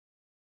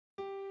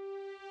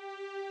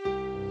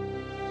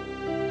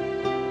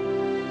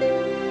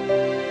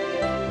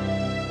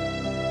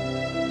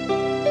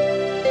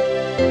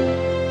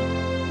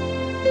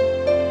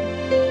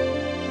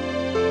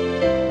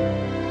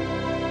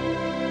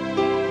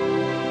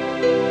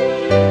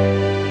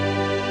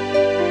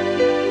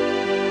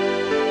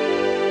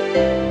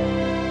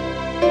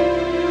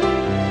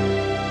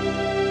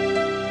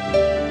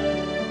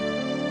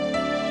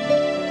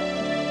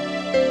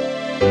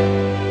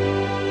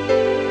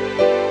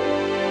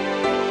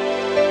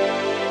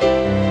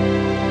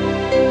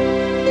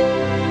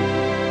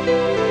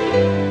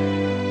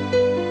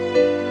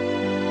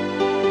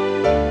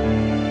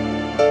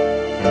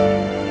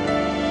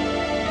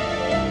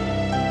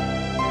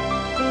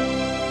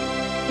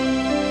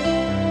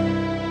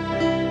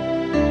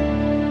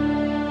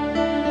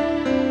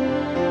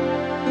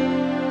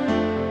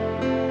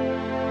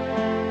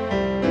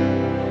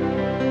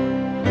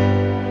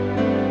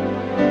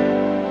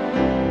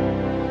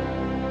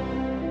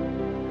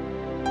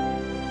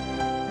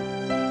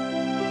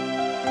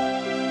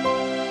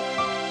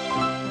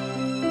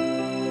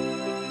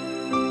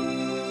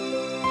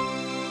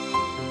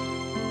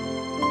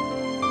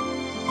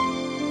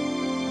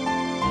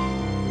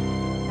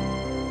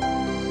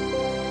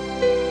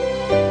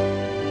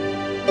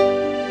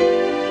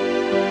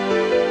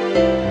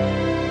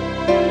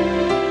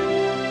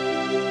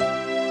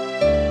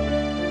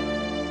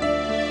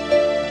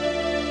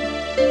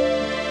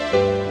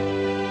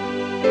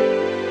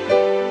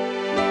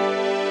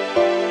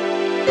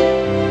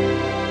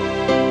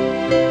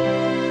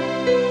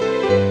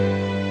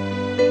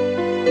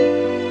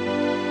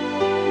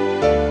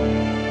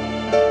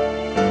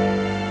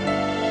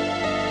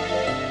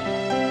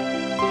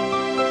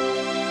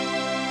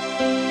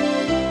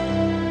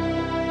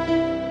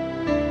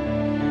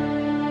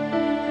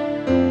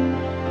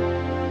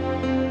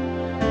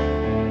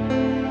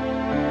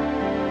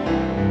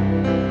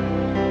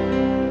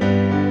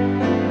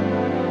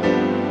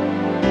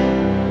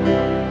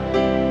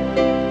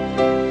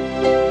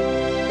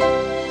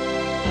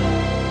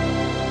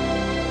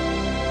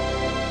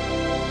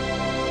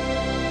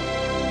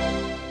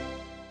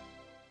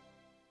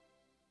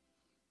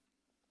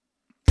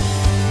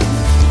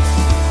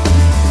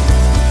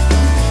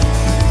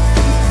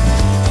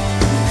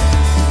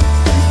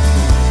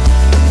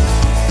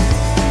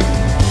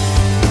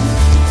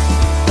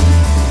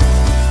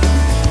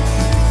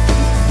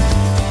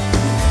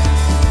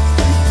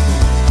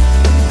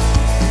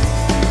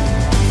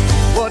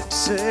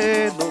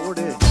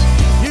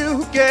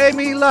gave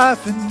me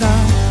life, and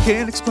I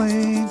can't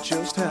explain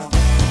just how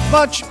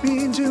much you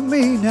mean to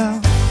me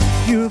now.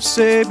 You have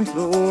saved me,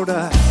 Lord.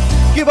 I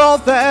give all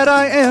that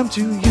I am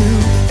to you.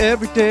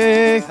 Every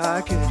day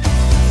I can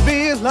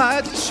be a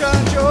light to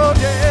shine your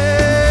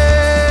day.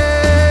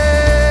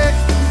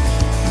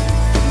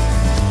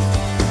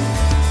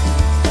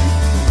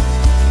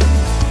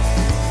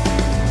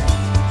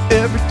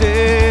 Every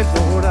day,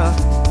 Lord, I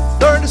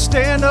learn to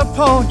stand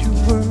upon your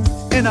word,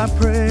 and I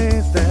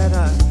pray that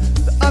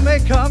I may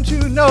come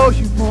to know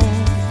you more.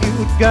 You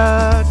would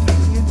guide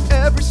me in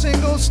every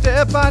single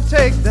step I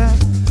take, that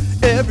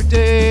every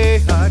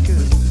day I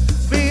could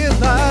be a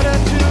light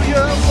unto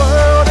your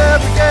world.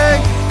 Every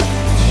day,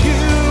 it's you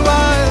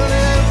I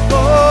live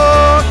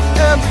for.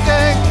 Every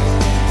day,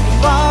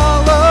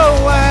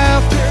 follow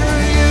after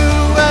you.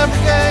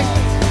 Every day,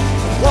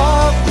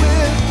 walk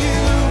with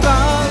you,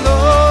 my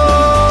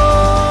Lord.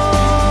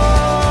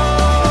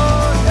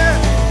 Yeah.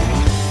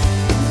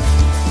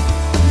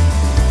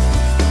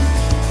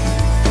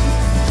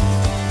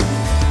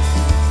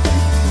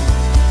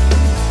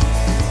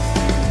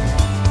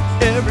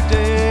 Every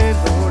day,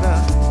 Lord, I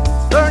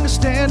learn to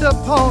stand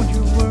upon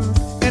your word,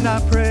 and I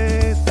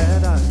pray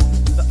that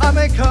I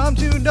may come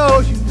to know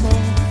you more,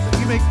 that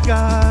you may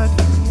guide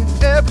me in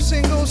every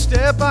single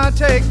step I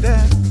take,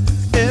 that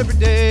every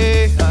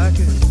day I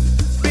can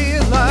be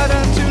a light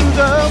unto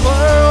the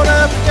world.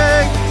 Every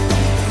day,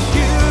 it's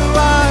you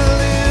I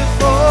live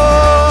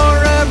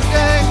for. Every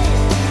day,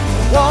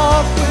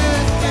 walk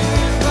with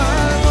you,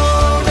 my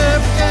Lord.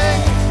 Every day,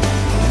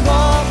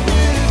 walk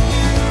with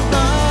you,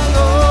 my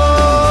Lord.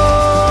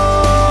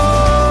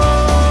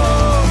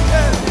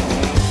 Yeah.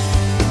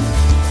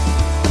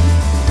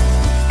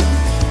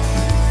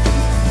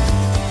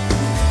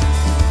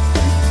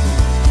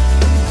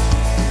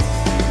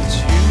 It's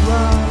you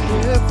I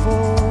live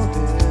for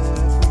every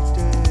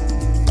day.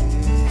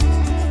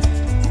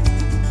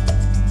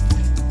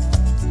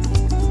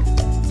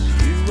 It's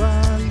you I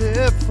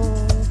live for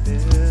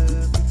every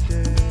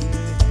day.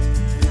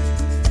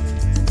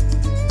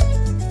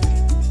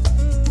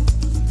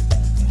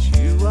 It's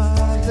you I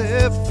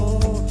live for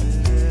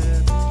every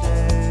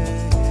day.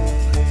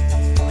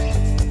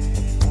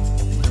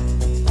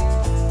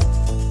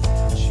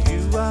 It's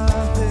you I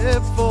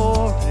live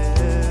for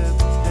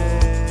every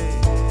day.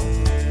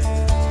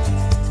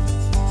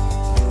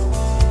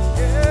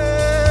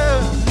 Yeah.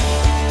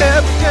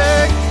 Every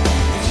day,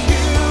 it's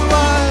you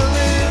I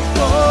live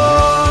for.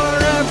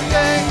 Every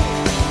day,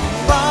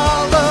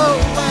 follow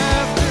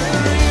after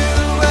you.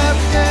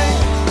 Every day,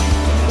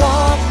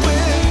 walk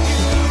with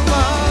you,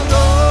 my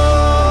Lord.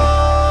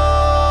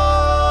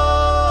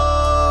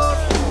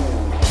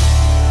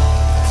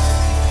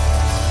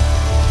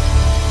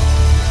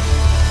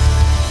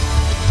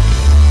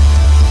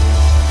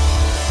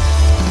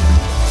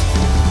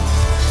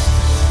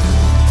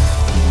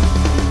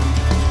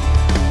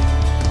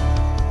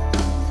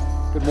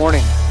 Good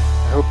morning.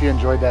 I hope you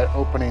enjoyed that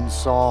opening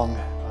song,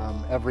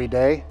 Every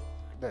Day,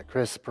 that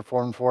Chris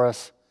performed for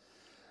us.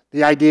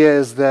 The idea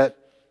is that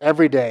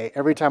every day,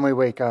 every time we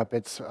wake up,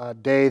 it's a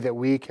day that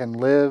we can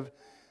live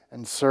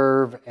and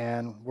serve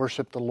and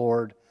worship the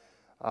Lord.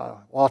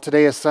 While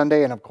today is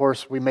Sunday, and of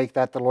course we make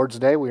that the Lord's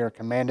Day, we are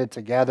commanded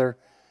to gather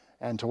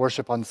and to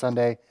worship on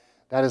Sunday.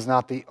 That is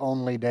not the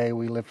only day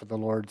we live for the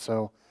Lord.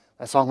 So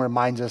that song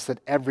reminds us that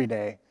every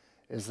day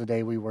is the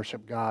day we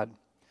worship God.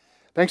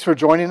 Thanks for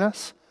joining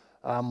us.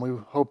 We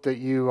hope that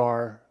you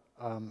are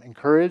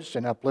encouraged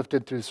and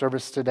uplifted through the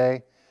service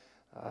today,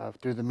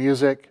 through the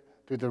music,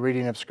 through the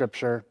reading of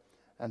Scripture,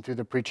 and through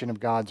the preaching of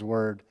God's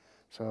Word.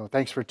 So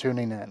thanks for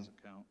tuning in.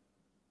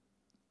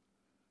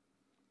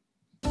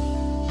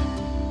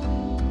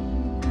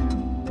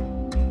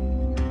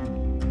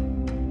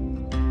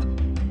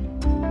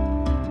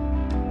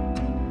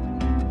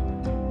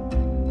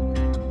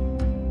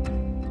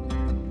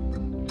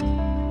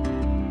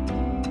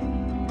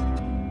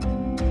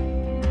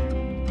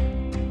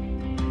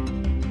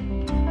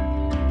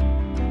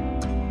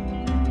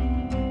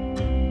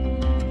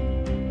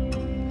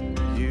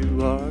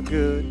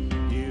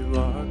 You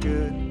are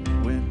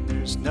good when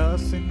there's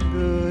nothing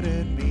good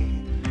in me.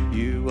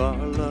 You are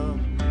love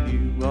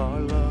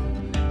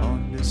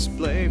on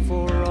display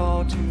for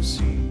all to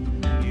see.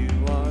 You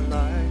are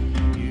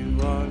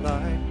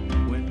light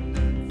when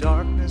the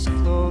darkness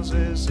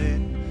closes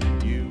in.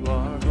 You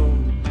are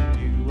hope,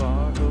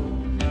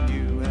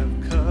 you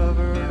have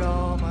covered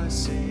all my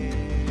sin.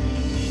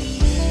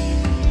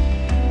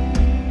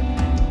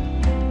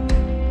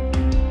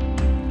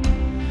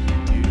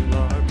 You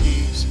are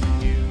peace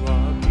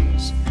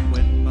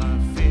when my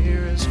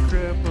fear is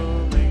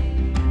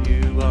crippling.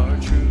 You are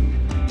true,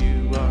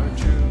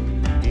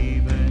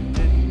 even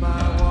in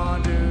my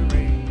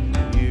wandering.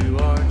 You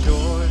are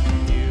joy,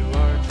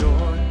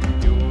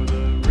 you're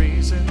the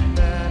reason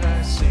that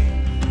I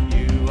sing.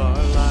 You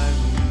are light.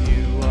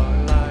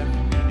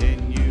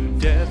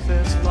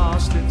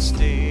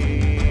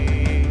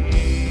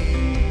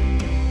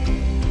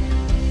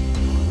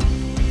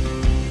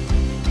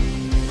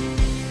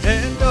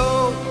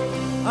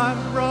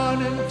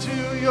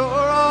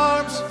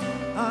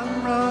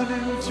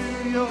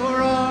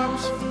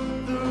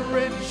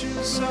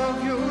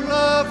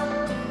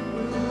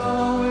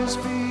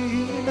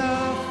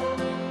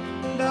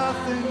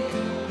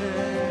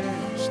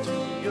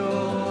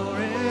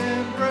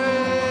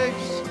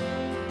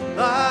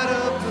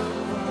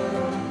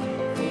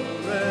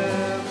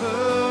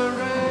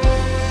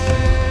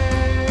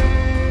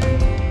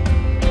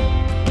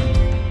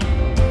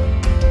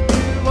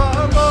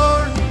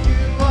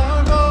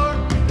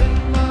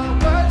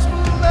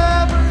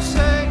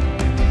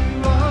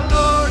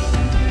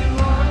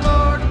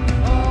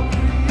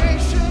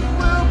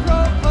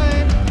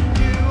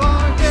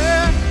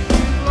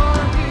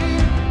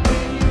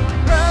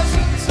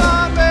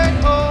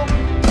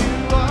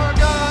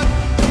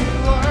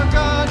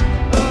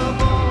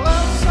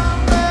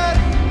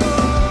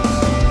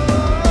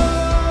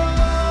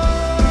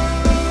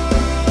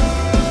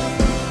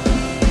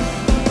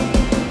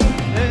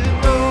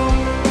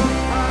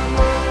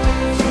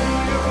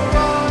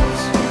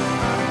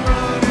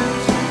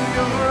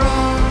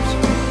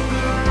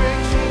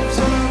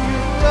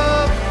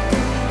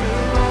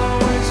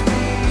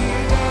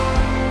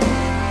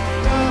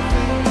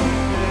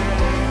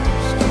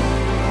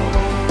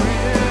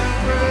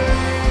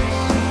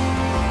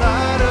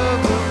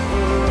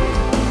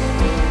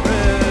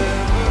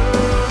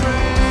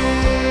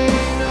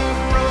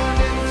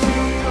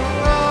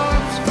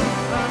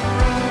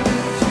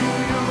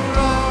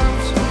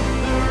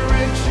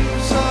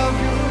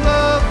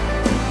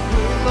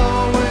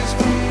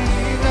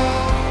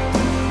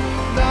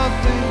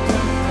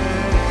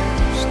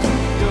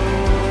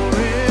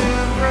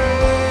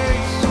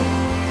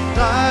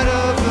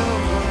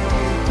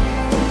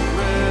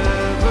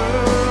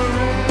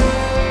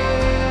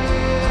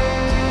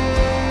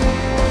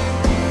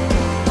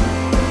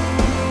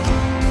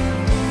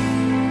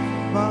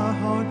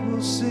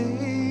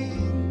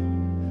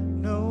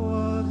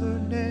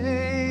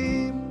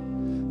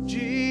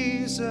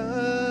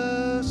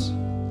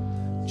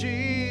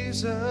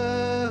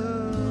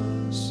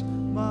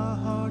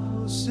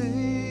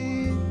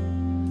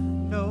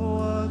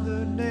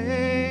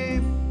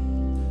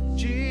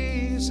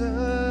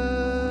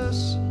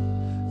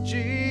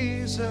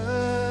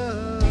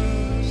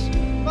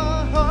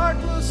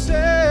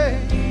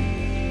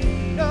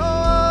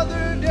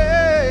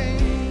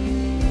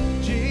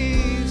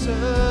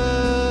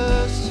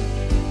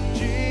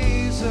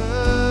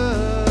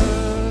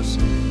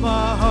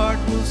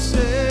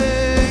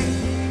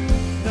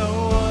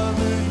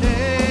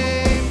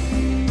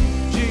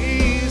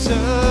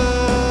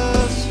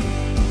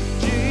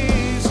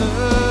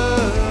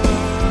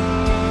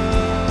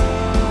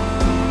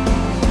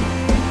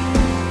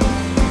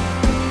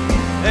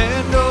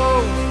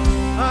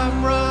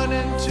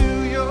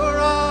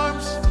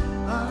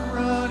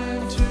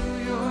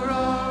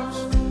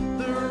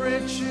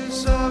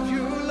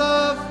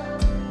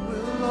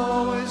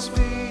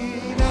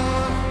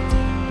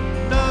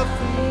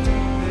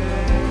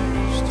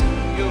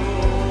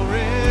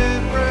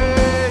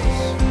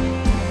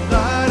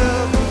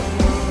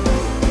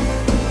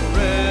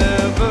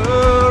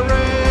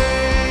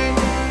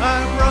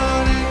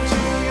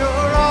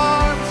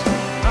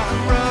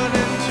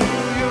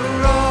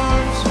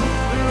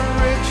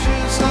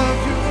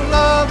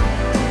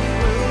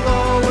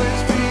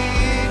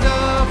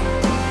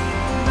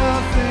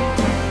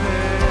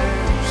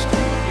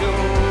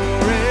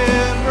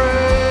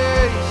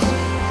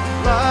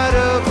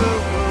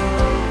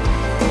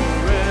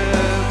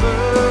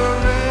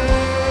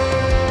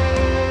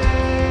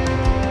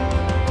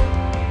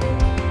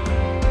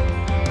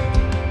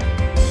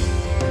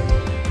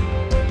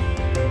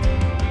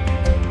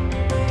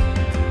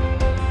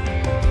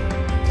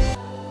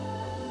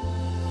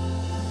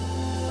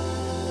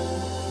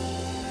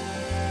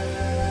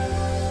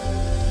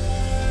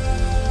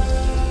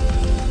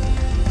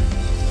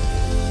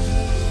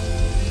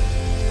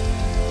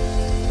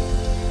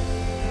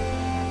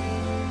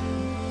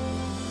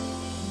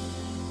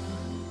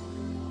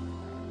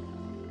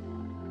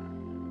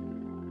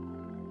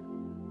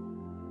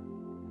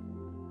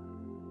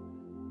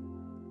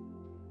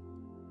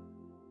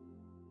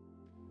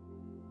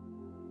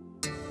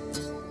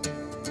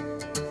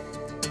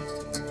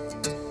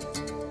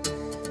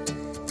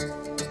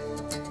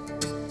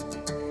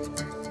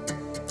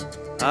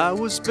 I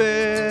was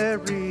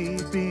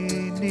buried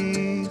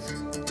beneath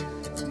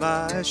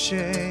my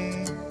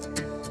shame.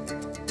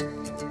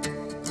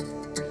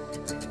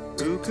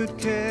 Who could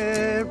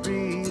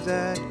carry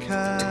that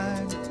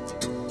kind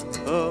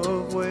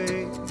of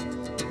weight?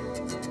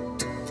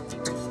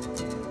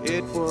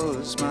 It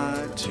was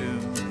my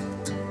tomb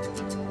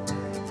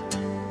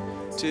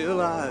till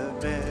I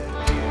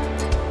met you.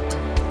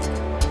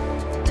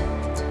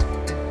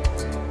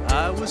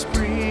 I was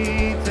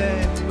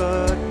breathing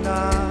but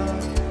not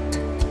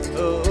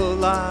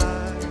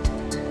alive.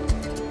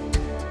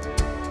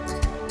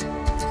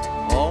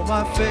 All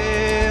my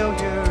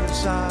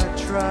failures I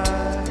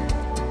tried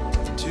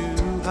to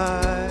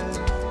hide.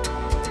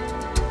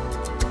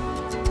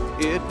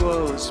 It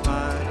was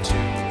my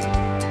tomb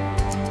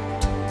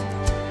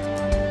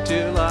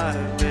till I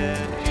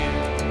met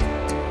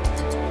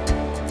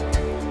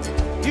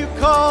you. You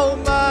called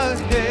my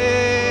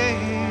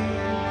name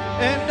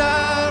and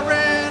I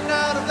ran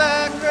out of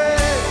that grave,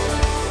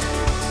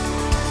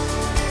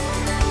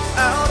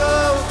 out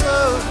of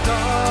the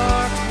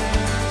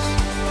darkness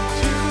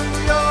to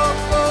your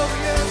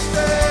glorious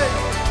day.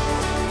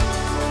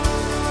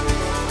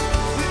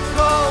 You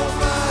called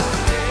my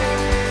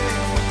name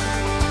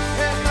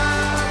and I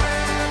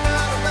ran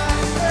out of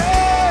that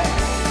grave,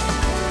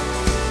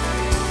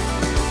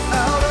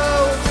 out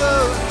of the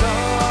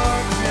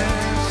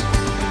darkness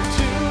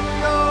to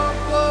your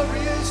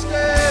glorious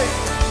day.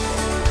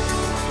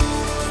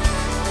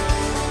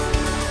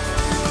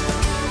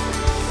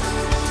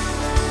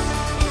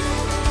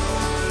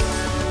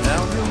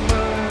 Now your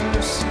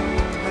mercy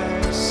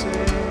has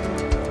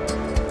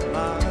saved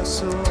my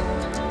soul.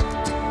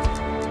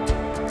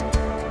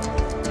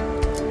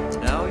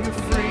 Now your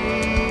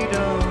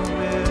freedom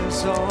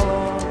is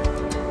all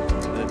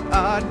that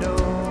I know.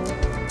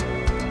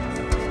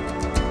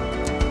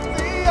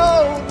 The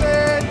old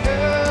man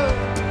knew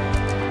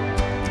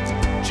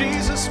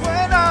Jesus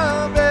when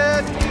I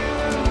met you.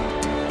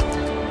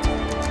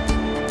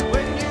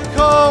 When you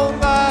called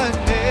my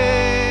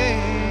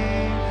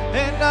name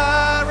and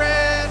I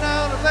ran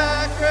out of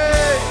that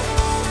grave,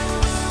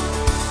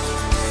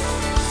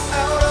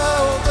 out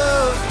of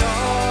the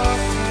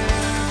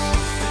darkness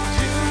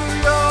to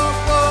your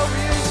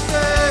glorious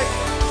day.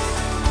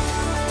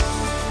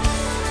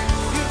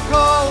 You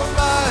called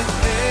my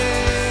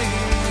name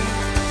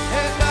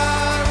and I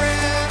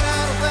ran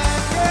out of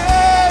that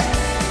grave,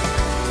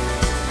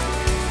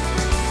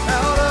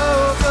 out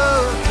of the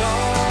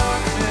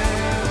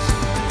darkness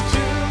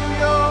to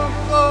your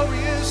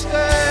glorious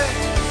day.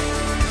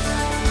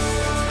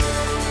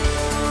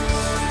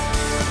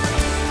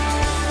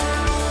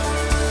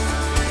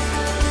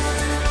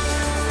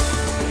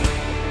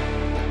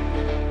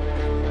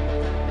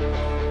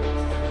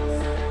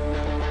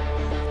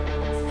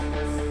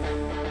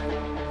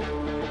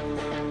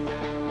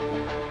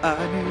 I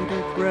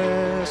needed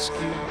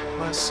rescue,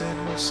 my sin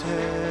was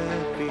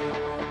heavy.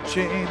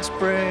 Chains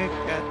break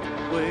at the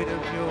weight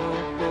of your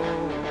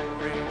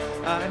glory.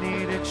 I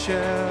needed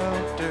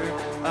shelter,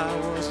 I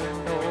was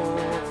an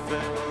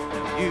orphan,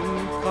 and you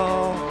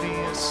called me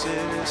a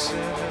citizen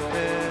of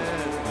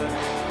heaven.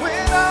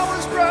 When I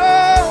was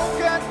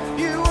broken,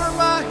 you were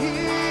my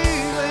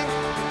healing.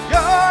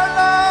 Your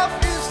love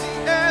is the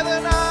air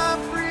that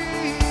I'm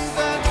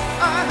breathing.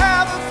 I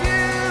have a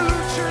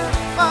future,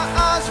 my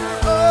eyes are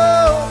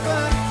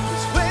open.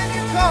 'Cause when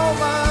you call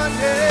my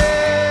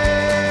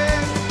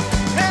name,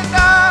 and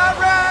I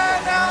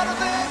ran out of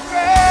the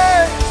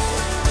grave,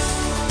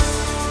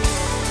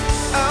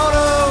 out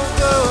of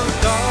the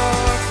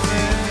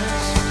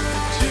darkness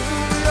to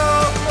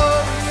your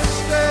glorious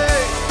day.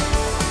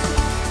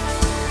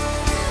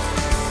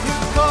 You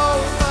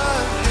called my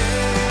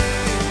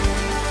name,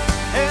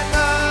 and I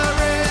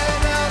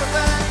ran out of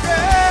that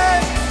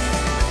grave,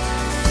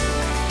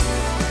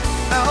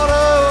 out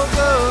of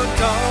the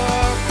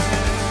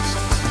darkness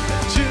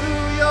to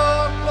your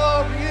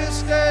glorious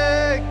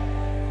day.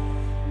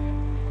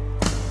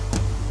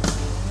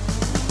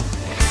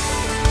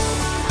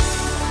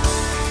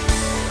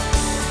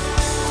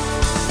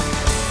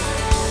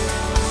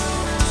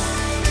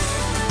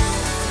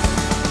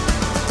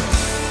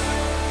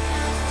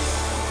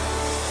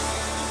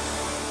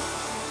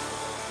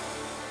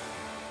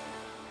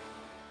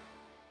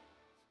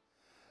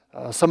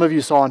 Some of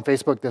you saw on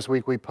Facebook this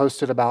week, we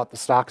posted about the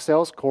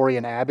Stockdales, Corey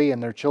and Abby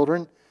and their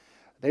children.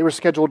 They were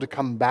scheduled to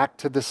come back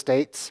to the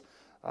States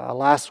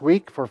last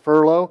week for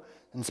furlough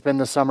and spend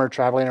the summer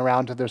traveling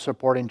around to their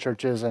supporting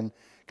churches and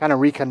kind of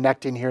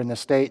reconnecting here in the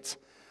States.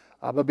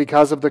 But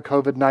because of the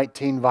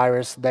COVID-19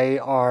 virus, they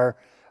are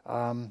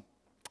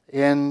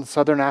in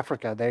southern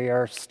Africa. They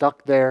are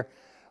stuck there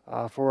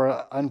for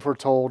an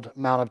unforetold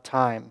amount of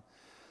time.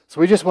 So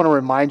we just want to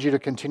remind you to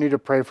continue to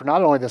pray for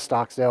not only the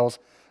Stockdales,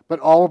 but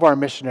all of our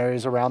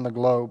missionaries around the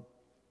globe,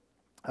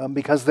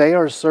 because they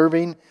are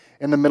serving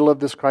in the middle of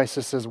this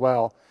crisis as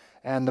well.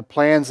 And the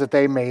plans that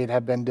they made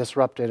have been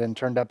disrupted and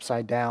turned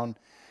upside down.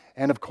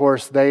 And of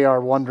course, they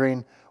are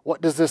wondering,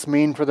 what does this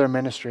mean for their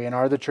ministry? And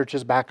are the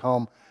churches back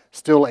home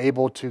still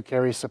able to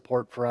carry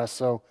support for us?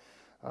 So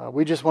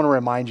We just want to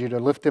remind you to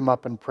lift them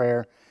up in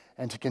prayer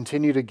and to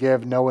continue to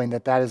give, knowing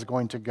that that is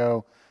going to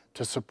go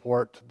to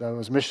support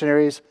those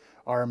missionaries,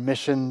 our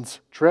missions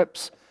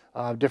trips,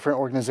 different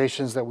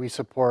organizations that we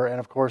support, and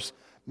of course,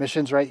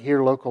 missions right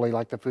here locally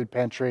like the Food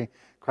Pantry,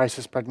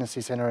 Crisis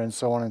Pregnancy Center, and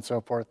so on and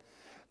so forth.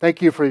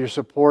 Thank you for your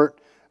support,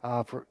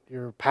 for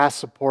your past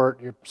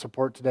support, your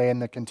support today,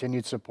 and the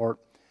continued support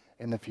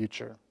in the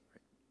future.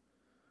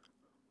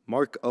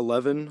 Mark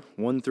 11,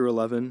 1 through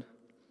 11.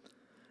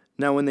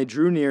 Now when they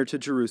drew near to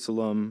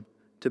Jerusalem,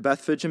 to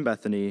Bethphage and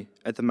Bethany,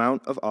 at the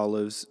Mount of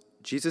Olives,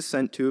 Jesus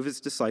sent 2 of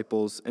his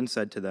disciples and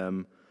said to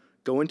them,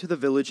 "Go into the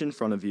village in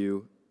front of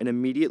you, and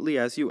immediately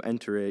as you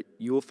enter it,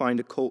 you will find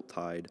a colt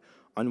tied,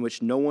 on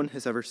which no one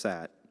has ever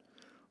sat.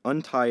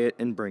 Untie it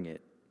and bring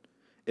it.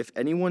 If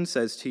anyone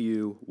says to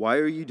you, 'Why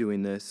are you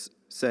doing this?'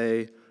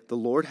 say, 'The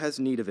Lord has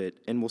need of it,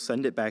 and will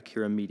send it back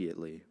here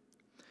immediately.'"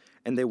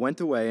 And they went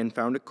away and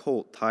found a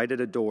colt tied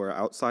at a door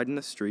outside in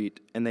the street,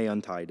 and they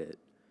untied it.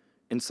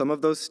 And some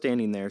of those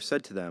standing there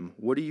said to them,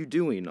 "What are you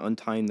doing,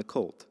 untying the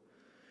colt?"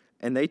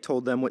 And they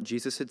told them what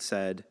Jesus had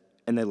said,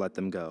 and they let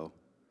them go.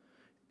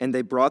 And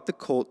they brought the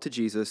colt to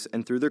Jesus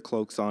and threw their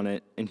cloaks on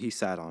it, and he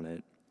sat on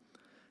it.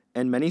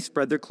 And many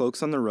spread their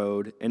cloaks on the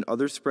road, and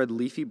others spread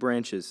leafy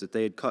branches that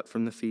they had cut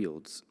from the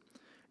fields.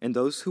 And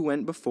those who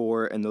went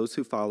before and those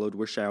who followed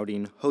were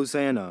shouting,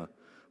 "Hosanna!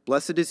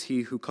 Blessed is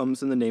he who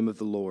comes in the name of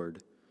the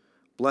Lord.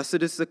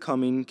 Blessed is the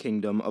coming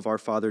kingdom of our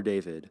father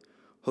David.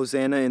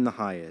 Hosanna in the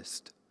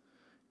highest."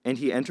 And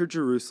he entered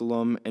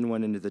Jerusalem and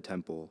went into the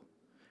temple.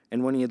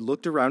 And when he had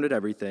looked around at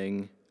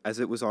everything, as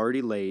it was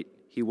already late,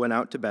 he went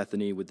out to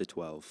Bethany with the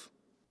 12.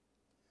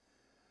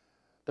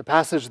 The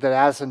passage that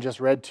Addison just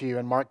read to you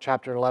in Mark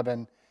chapter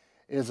 11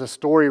 is a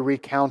story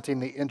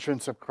recounting the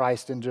entrance of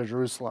Christ into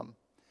Jerusalem.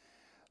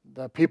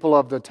 The people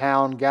of the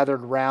town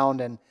gathered round,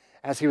 and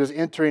as he was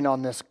entering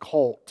on this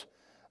colt,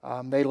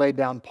 they laid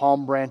down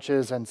palm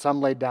branches, and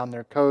some laid down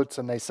their coats,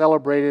 and they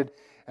celebrated,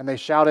 and they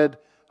shouted,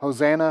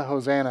 "Hosanna,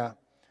 Hosanna!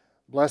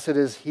 Blessed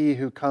is he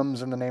who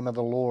comes in the name of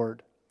the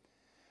Lord."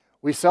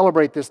 We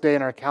celebrate this day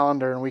in our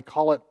calendar, and we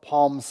call it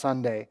Palm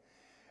Sunday.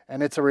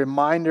 And it's a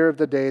reminder of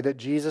the day that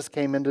Jesus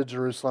came into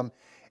Jerusalem,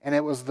 and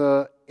it was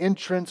the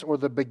entrance or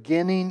the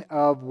beginning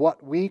of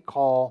what we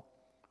call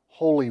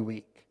Holy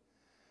Week.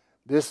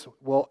 This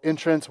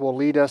entrance will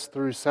lead us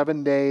through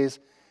 7 days,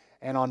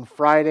 and on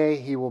Friday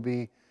he will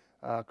be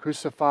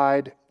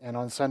crucified, and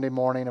on Sunday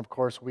morning, of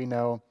course, we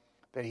know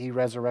that he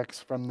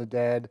resurrects from the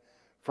dead,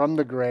 from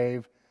the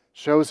grave,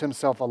 shows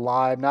himself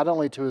alive, not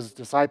only to his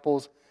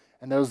disciples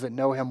and those that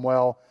know him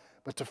well,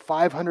 but to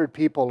 500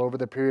 people over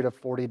the period of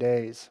 40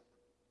 days.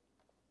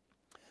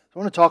 So I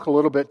want to talk a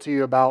little bit to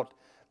you about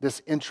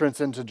this entrance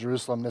into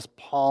Jerusalem, this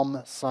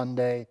Palm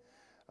Sunday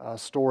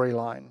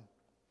storyline.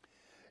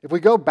 If we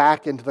go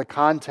back into the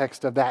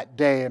context of that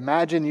day,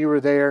 imagine you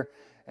were there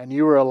and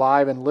you were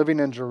alive and living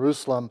in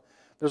Jerusalem.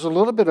 There's a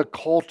little bit of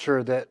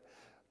culture that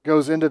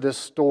goes into this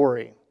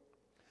story.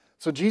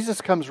 So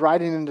Jesus comes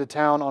riding into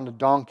town on a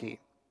donkey.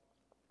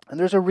 And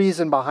there's a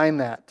reason behind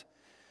that.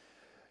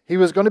 He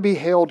was going to be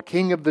hailed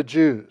King of the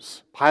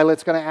Jews.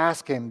 Pilate's going to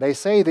ask him, "They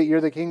say that you're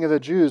the King of the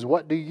Jews.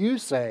 What do you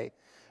say?"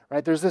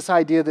 Right? There's this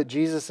idea that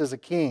Jesus is a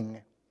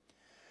king.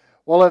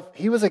 Well, if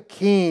he was a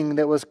king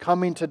that was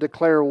coming to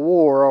declare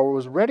war or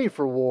was ready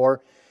for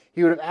war,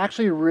 he would have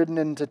actually ridden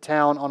into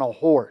town on a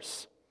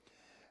horse.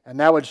 And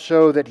that would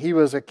show that he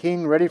was a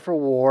king ready for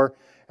war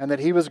and that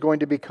he was going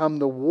to become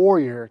the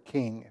warrior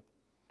king.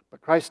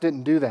 But Christ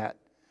didn't do that.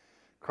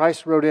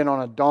 Christ rode in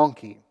on a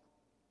donkey.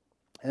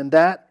 And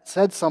that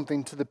said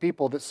something to the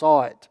people that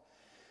saw it.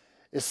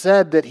 It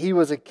said that he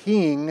was a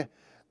king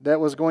that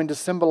was going to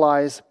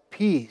symbolize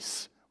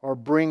peace or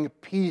bring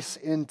peace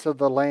into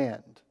the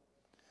land.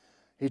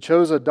 He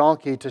chose a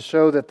donkey to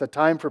show that the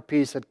time for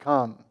peace had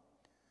come.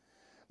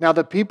 Now,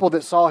 the people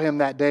that saw him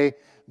that day,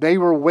 they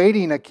were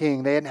waiting a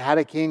king. They hadn't had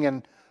a king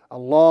in a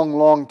long,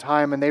 long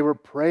time, and they were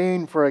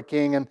praying for a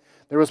king, and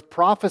there was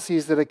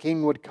prophecies that a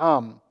king would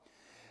come.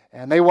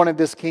 And they wanted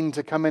this king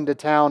to come into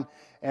town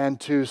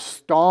and to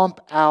stomp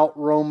out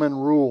Roman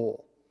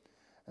rule.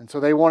 And so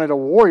they wanted a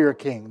warrior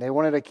king. They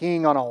wanted a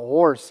king on a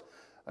horse,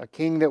 a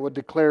king that would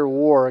declare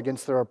war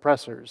against their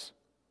oppressors.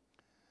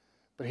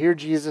 But here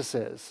Jesus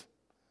is,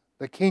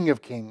 the King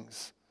of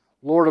Kings,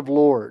 Lord of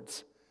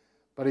Lords,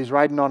 but he's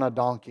riding on a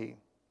donkey.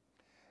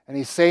 And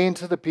he's saying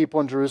to the people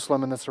in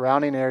Jerusalem and the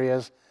surrounding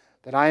areas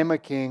that I am a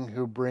king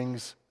who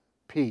brings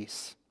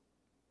peace.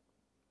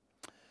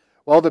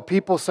 Well, the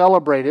people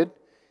celebrated,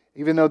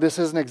 even though this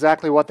isn't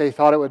exactly what they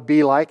thought it would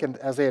be like, and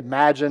as they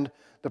imagined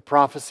the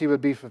prophecy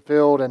would be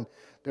fulfilled and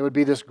there would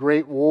be this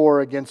great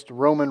war against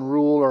Roman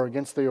rule or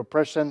against the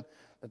oppression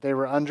that they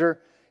were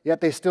under,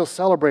 yet they still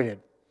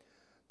celebrated.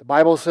 The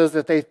Bible says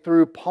that they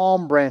threw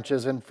palm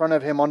branches in front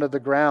of him onto the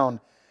ground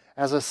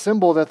as a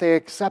symbol that they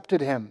accepted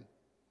him.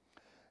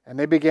 And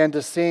they began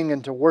to sing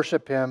and to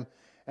worship him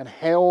and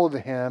hailed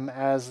him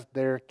as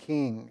their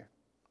king.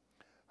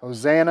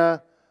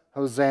 Hosanna,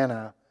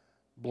 Hosanna.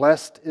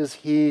 Blessed is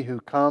he who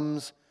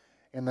comes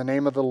in the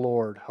name of the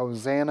Lord.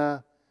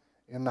 Hosanna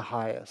in the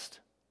highest.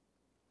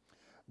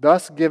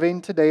 thus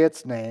giving today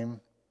its name,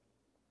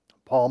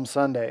 Palm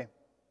Sunday.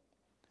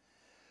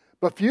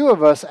 But few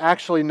of us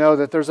actually know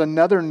that there's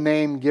another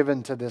name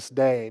given to this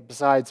day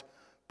besides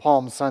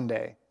Palm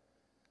Sunday.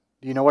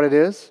 Do you know what it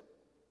is?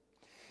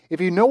 If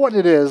you know what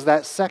it is,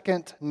 that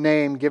second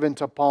name given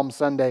to Palm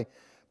Sunday,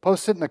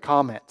 post it in the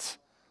comments.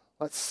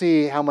 Let's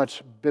see how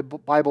much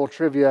Bible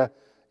trivia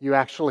you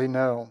actually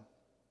know.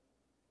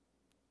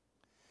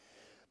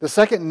 The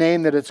second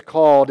name that it's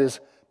called is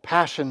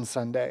Passion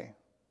Sunday.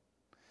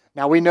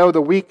 Now we know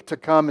the week to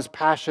come is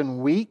Passion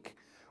Week,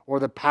 or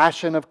the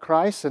Passion of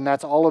Christ, and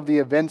that's all of the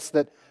events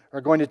that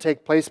are going to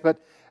take place.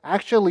 But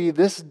actually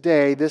this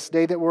day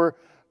that we're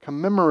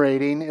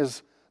commemorating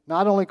is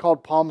not only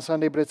called Palm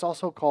Sunday, but it's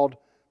also called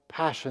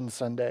Passion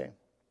Sunday.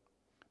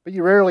 But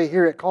you rarely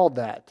hear it called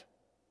that.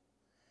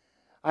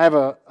 I have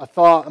a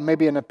thought,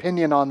 maybe an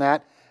opinion on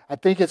that. I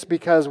think it's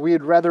because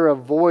we'd rather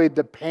avoid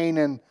the pain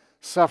and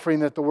suffering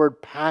that the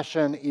word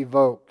passion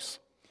evokes.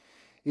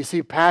 You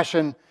see,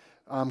 passion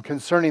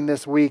concerning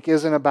this week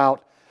isn't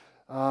about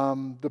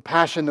the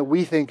passion that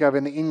we think of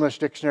in the English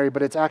dictionary,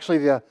 but it's actually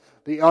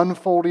the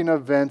unfolding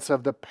events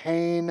of the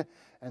pain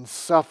and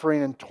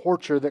suffering and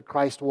torture that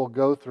Christ will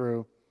go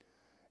through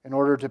in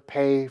order to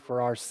pay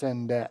for our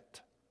sin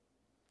debt.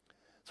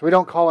 So we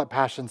don't call it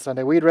Passion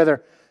Sunday. We'd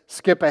rather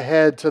skip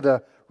ahead to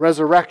the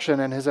resurrection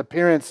and His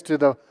appearance to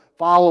the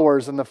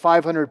followers and the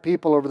 500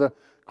 people over the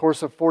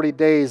course of 40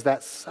 days,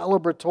 that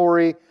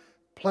celebratory,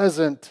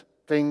 pleasant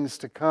things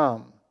to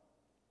come.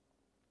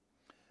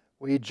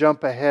 We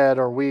jump ahead,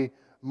 or we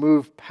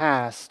move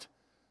past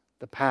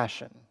the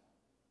passion.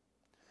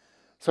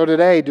 So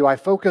today, do I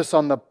focus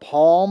on the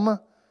palm,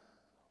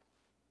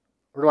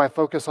 or do I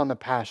focus on the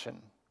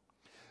passion?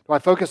 Do I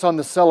focus on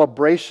the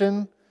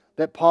celebration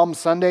that Palm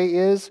Sunday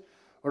is,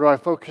 or do I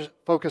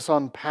focus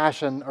on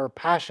Passion or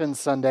Passion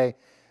Sunday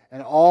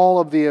and all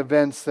of the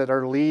events that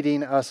are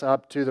leading us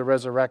up to the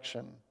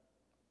resurrection?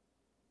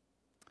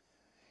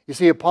 You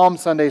see, a Palm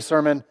Sunday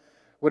sermon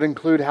would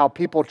include how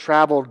people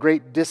traveled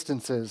great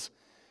distances,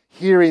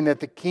 hearing that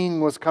the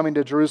King was coming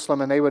to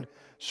Jerusalem, and they would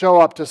show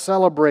up to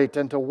celebrate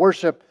and to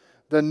worship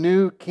the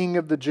new King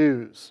of the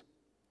Jews.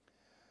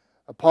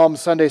 A Palm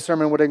Sunday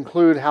sermon would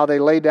include how they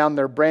laid down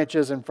their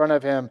branches in front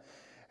of Him,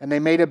 and they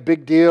made a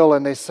big deal,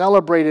 and they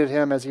celebrated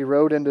Him as He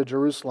rode into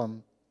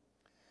Jerusalem.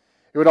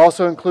 It would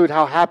also include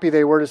how happy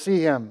they were to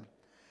see Him.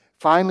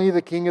 Finally,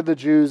 the King of the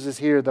Jews is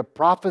here. The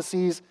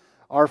prophecies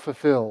are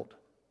fulfilled.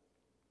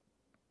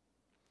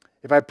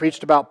 If I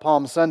preached about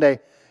Palm Sunday,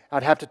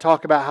 I'd have to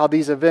talk about how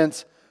these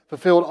events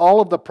fulfilled all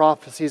of the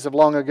prophecies of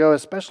long ago,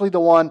 especially the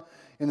one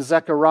in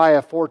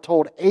Zechariah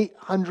foretold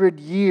 800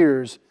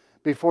 years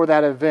before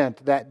that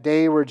event, that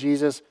day where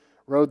Jesus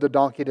rode the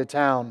donkey to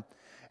town.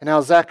 And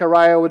how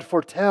Zechariah would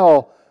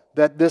foretell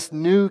that this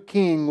new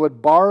king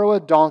would borrow a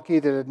donkey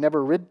that had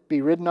never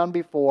be ridden on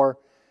before,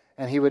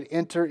 and he would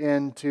enter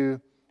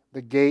into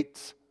the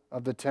gates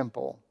of the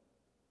temple.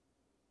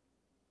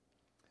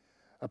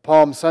 A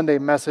Palm Sunday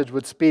message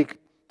would speak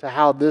to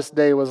how this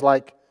day was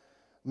like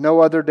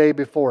no other day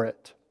before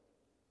it.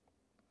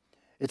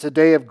 It's a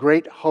day of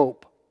great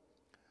hope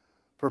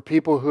for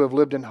people who have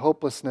lived in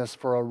hopelessness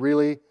for a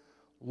really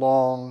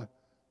long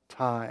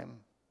time.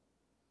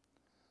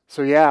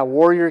 So yeah,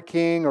 warrior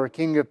king or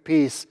king of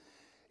peace,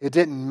 it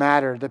didn't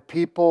matter. The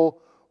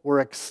people were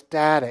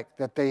ecstatic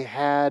that they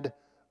had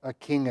a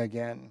king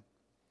again.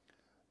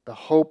 The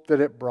hope that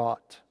it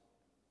brought.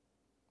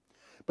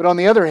 But on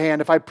the other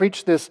hand, if I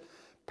preach this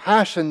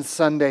Passion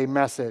Sunday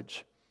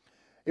message,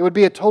 it would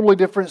be a totally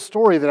different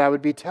story that I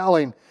would be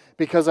telling,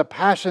 because a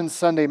Passion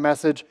Sunday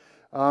message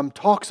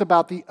talks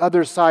about the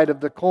other side of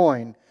the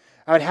coin.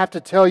 I'd have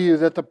to tell you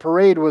that the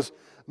parade was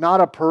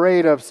not a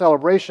parade of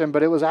celebration,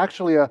 but it was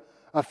actually a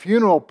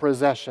funeral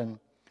procession.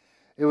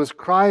 It was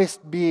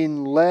Christ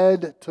being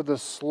led to the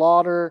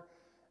slaughter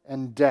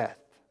and death.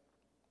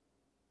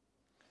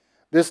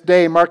 This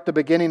day marked the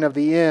beginning of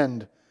the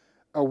end,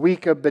 a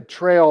week of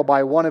betrayal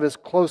by one of His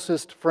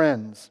closest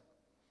friends,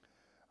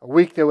 a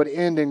week that would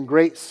end in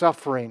great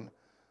suffering,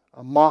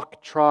 a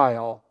mock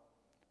trial,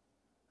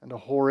 and a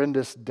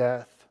horrendous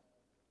death.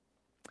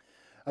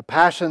 A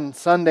Passion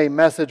Sunday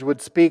message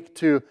would speak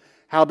to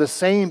how the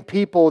same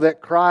people that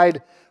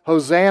cried,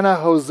 Hosanna,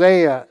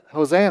 Hosanna,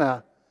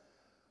 Hosanna,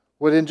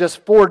 would in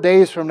just 4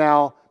 days from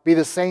now be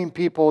the same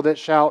people that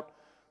shout,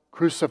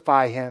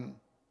 crucify Him.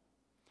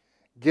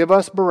 Give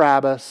us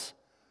Barabbas,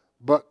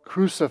 but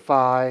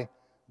crucify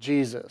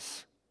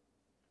Jesus.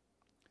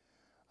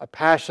 A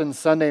Passion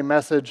Sunday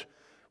message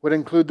would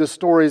include the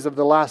stories of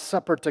the Last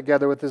Supper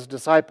together with His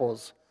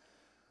disciples,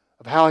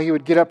 of how He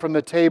would get up from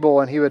the table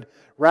and He would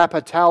wrap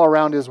a towel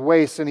around His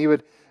waist and He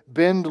would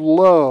bend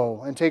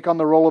low and take on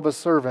the role of a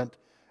servant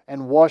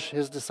and wash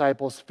His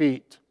disciples'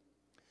 feet.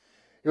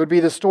 It would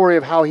be the story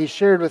of how He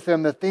shared with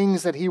them the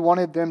things that He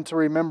wanted them to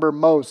remember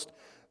most,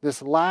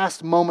 this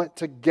last moment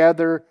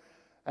together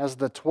as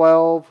the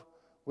 12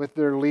 with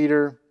their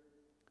leader,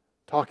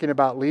 talking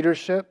about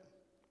leadership,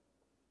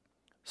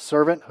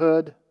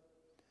 servanthood,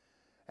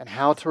 and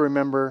how to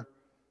remember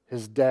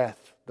His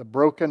death, the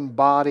broken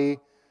body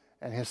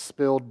and his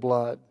spilled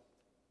blood.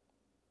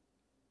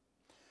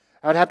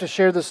 I would have to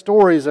share the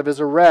stories of his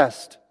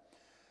arrest,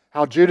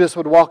 how Judas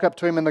would walk up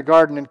to him in the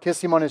garden and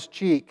kiss him on his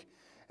cheek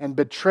and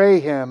betray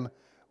him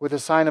with a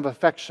sign of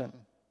affection.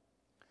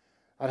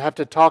 I'd have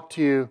to talk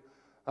to you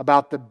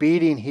about the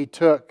beating he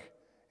took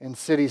in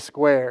City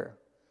Square,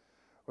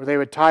 where they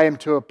would tie him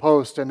to a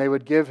post and they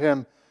would give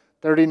him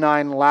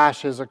 39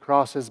 lashes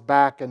across his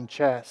back and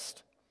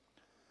chest.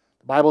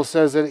 The Bible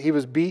says that he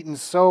was beaten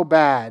so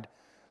bad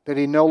that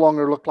he no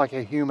longer looked like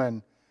a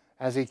human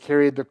as he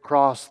carried the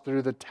cross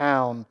through the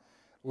town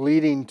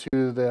leading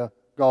to the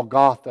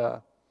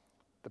Golgotha,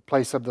 the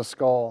place of the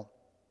skull.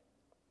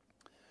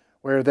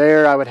 Where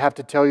there I would have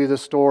to tell you the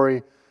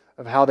story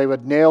of how they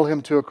would nail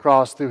him to a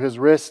cross through his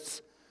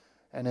wrists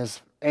and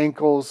his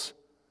ankles,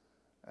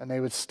 and they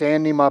would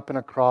stand him up in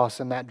a cross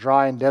in that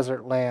dry and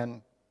desert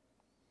land.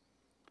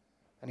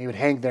 And he would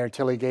hang there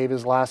till he gave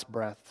his last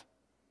breath,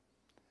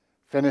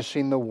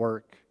 finishing the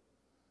work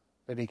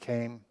that he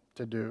came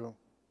to do.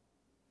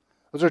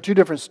 Those are two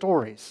different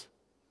stories.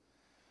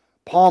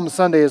 Palm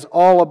Sunday is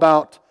all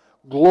about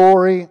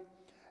glory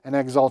and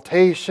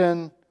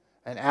exaltation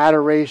and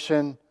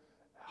adoration,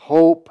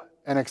 hope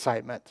and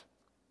excitement.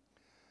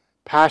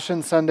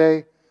 Passion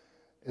Sunday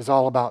is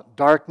all about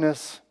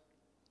darkness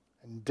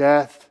and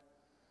death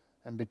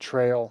and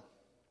betrayal,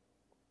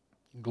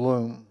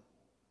 gloom.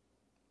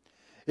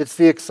 It's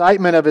the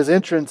excitement of his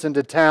entrance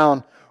into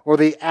town or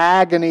the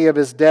agony of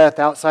his death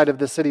outside of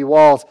the city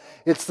walls.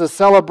 It's the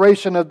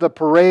celebration of the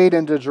parade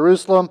into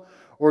Jerusalem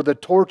or the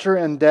torture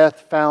and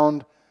death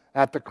found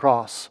at the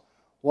cross.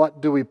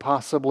 What do we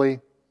possibly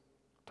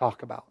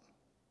talk about?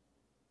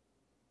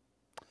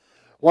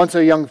 Once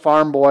a young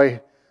farm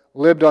boy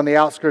lived on the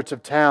outskirts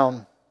of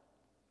town.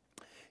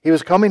 He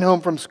was coming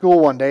home from school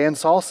one day and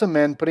saw some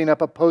men putting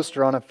up a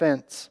poster on a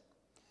fence.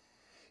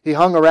 He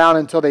hung around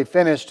until they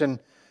finished, and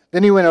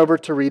then he went over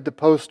to read the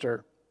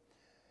poster.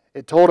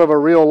 It told of a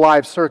real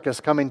live circus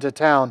coming to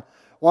town,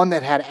 one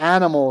that had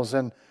animals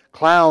and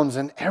clowns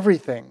and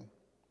everything.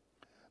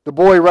 The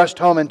boy rushed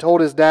home and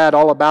told his dad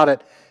all about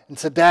it and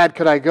said, "Dad,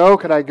 could I go?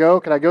 Could I go?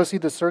 Could I go see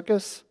the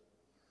circus?"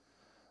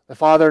 The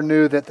father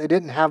knew that they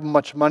didn't have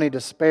much money to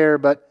spare,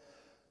 but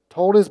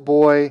told his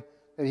boy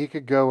that he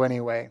could go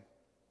anyway.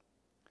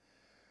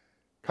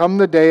 Come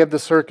the day of the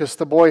circus,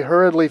 the boy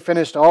hurriedly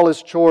finished all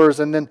his chores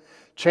and then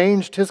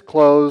changed his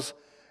clothes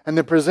and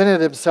then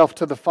presented himself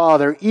to the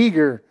father,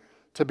 eager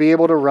to be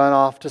able to run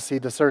off to see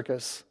the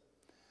circus.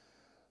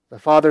 The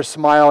father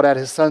smiled at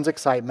his son's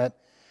excitement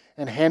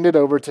and handed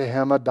over to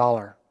him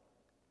 $1.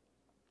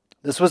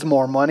 This was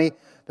more money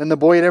than the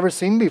boy had ever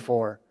seen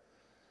before.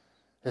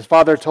 His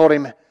father told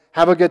him,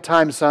 "Have a good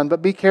time, son,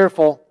 but be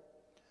careful.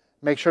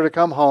 Make sure to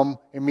come home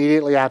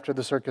immediately after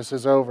the circus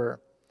is over."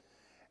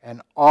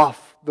 And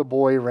off the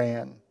boy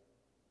ran.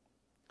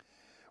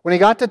 When he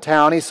got to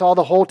town, he saw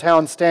the whole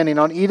town standing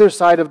on either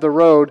side of the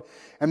road,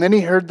 and then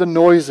he heard the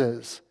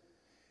noises.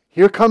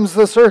 "Here comes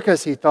the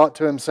circus," he thought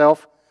to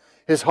himself.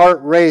 His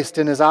heart raced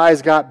and his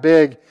eyes got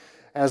big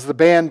as the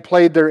band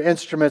played their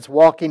instruments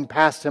walking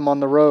past him on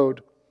the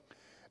road.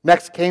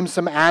 Next came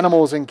some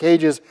animals in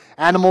cages,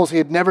 animals he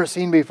had never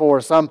seen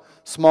before, some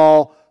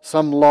small,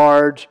 some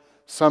large,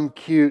 some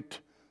cute,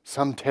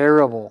 some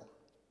terrible.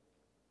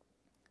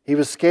 He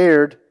was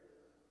scared,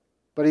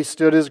 but he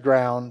stood his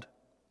ground.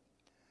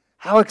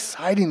 How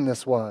exciting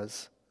this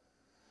was.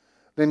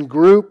 Then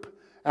group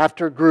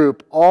after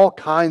group, all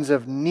kinds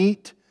of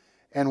neat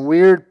and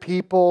weird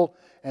people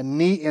and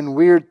neat and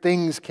weird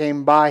things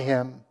came by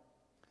him.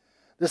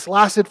 This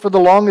lasted for the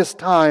longest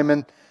time,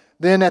 and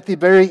then at the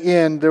very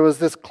end there was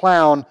this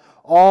clown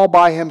all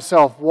by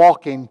himself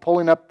walking,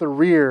 pulling up the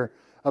rear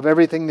of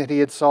everything that he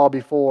had saw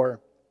before.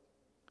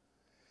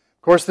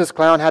 Of course, this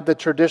clown had the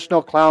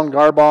traditional clown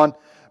garb on,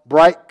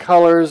 bright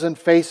colors and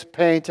face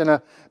paint and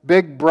a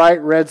big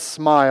bright red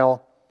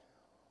smile.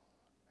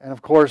 And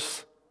of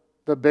course,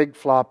 the big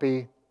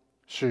floppy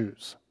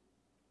shoes.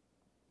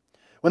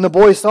 When the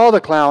boy saw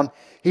the clown,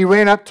 he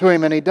ran up to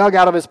him and he dug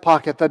out of his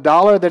pocket the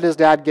 $1 that his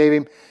dad gave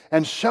him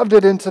and shoved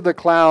it into the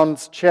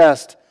clown's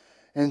chest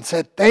and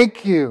said,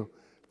 "Thank you,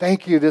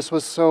 thank you, this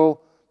was so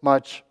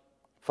much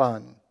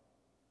fun."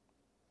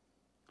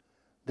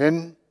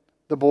 Then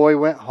the boy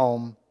went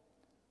home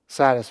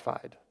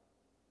satisfied.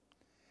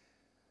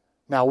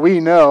 Now we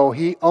know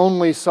he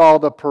only saw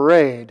the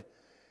parade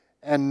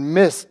and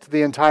missed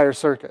the entire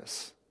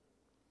circus.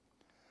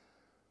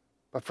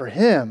 But for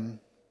him,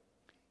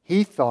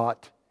 he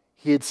thought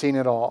he had seen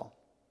it all.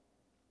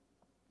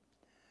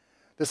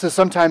 This is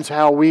sometimes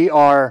how we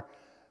are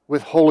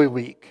with Holy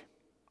Week.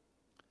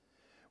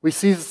 We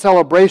see the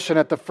celebration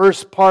at the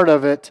first part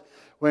of it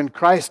when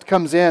Christ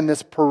comes in,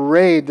 this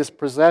parade, this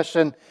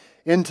procession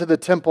into the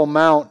Temple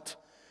Mount,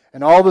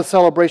 and all the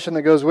celebration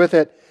that goes with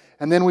it.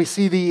 And then we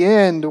see the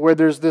end where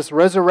there's this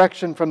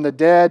resurrection from the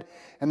dead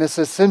and this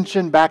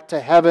ascension back to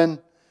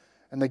heaven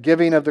and the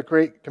giving of the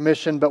Great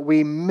Commission, but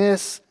we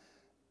miss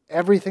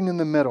everything in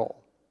the middle.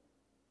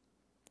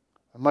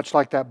 Much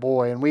like that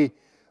boy. And we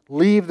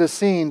leave the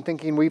scene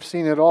thinking we've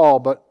seen it all,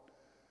 but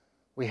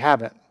we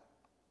haven't.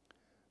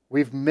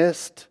 We've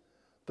missed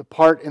the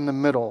part in the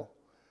middle.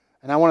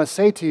 And I want to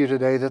say to you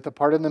today that the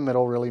part in the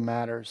middle really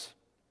matters.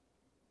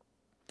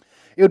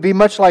 It would be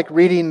much like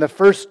reading the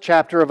first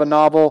chapter of a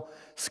novel,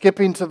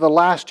 skipping to the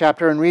last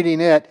chapter and reading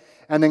it,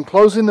 and then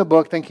closing the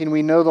book thinking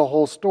we know the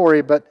whole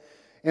story, but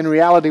in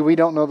reality we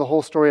don't know the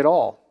whole story at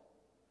all.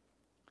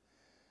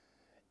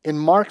 In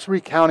Mark's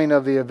recounting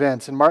of the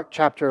events, in Mark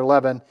chapter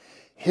 11,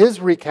 his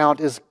recount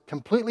is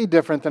completely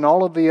different than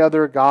all of the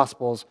other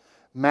Gospels,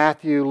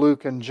 Matthew,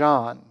 Luke, and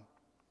John.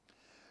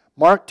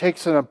 Mark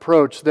takes an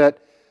approach that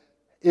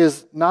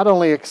is not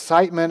only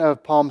excitement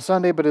of Palm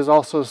Sunday, but is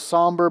also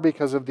somber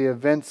because of the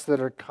events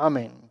that are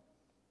coming.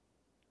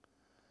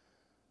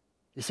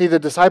 You see, the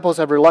disciples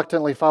have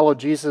reluctantly followed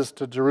Jesus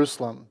to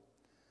Jerusalem.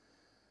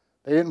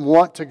 They didn't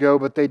want to go,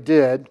 but they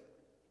did.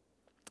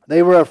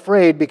 They were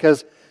afraid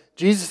because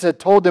Jesus had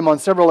told them on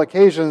several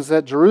occasions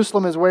that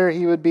Jerusalem is where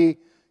he would be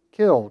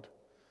killed.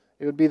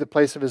 It would be the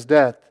place of his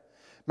death.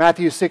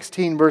 Matthew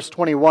 16, verse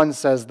 21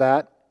 says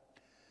that.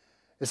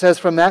 It says,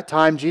 "From that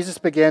time Jesus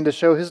began to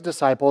show his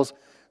disciples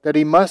that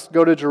he must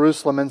go to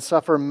Jerusalem and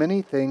suffer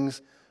many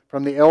things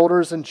from the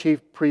elders and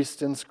chief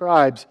priests and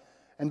scribes,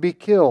 and be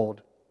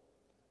killed,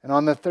 and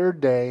on the third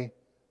day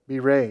be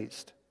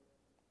raised."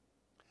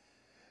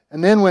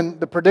 And then when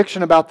the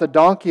prediction about the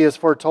donkey is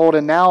foretold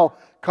and now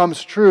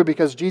comes true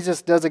because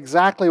Jesus does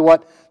exactly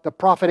what the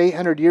prophet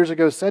 800 years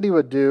ago said he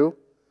would do,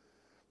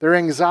 their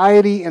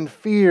anxiety and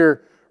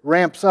fear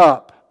ramps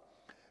up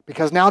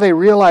because now they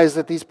realize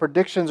that these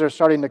predictions are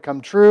starting to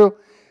come true,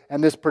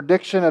 and this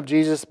prediction of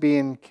Jesus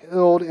being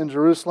killed in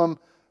Jerusalem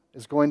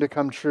is going to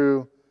come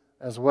true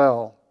as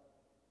well.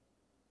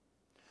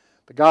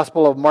 The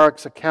Gospel of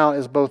Mark's account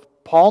is both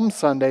Palm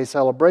Sunday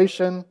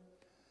celebration,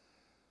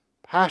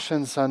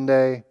 Passion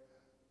Sunday,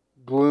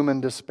 gloom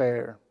and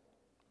despair.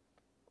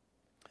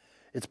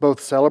 It's both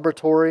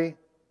celebratory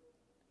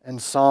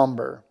and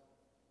somber.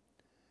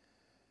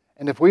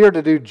 And if we are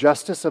to do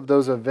justice of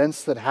those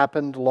events that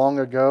happened long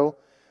ago,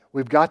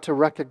 we've got to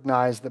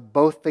recognize that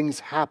both things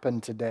happen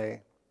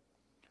today.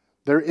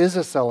 There is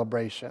a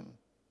celebration,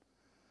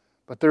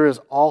 but there is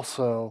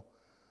also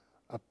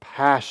a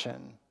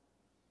passion.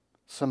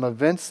 Some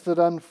events that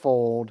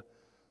unfold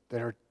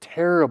that are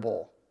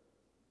terrible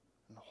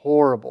and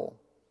horrible,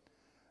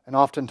 and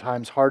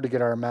oftentimes hard to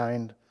get our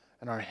mind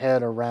and our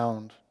head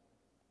around.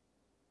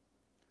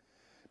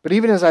 But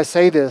even as I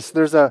say this,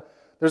 there's a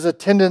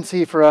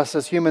tendency for us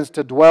as humans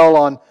to dwell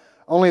on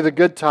only the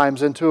good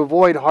times and to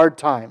avoid hard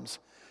times.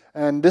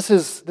 And this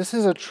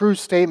is a true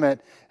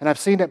statement, and I've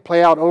seen it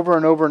play out over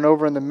and over and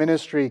over in the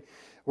ministry.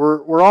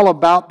 We're all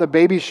about the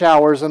baby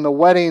showers and the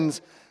weddings,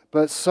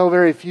 but so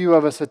very few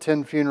of us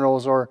attend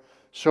funerals or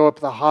show up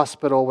at the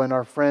hospital when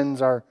our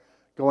friends are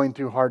going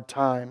through hard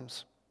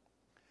times.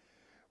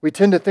 We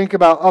tend to think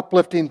about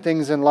uplifting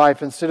things in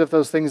life instead of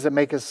those things that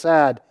make us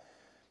sad,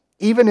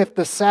 even if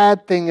the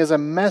sad thing is a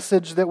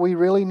message that we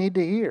really need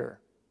to hear.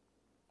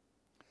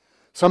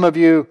 Some of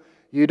you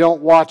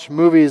don't watch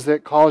movies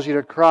that cause you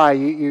to cry.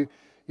 You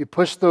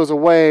push those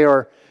away,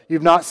 or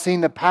you've not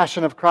seen The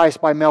Passion of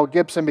Christ by Mel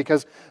Gibson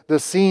because the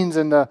scenes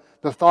and the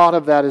thought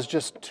of that is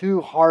just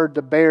too hard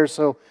to bear,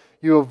 so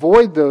you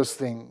avoid those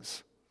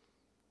things.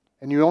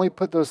 And you only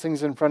put those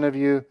things in front of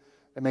you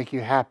that make you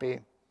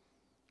happy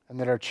and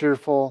that are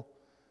cheerful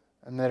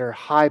and that are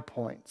high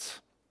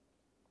points.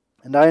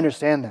 And I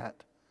understand that.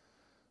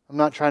 I'm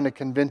not trying to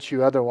convince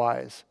you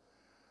otherwise.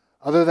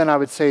 Other than I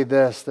would say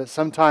this, that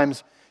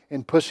sometimes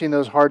in pushing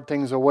those hard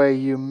things away,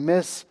 you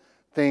miss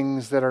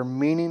things that are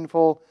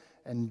meaningful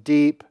and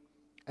deep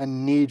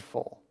and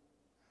needful.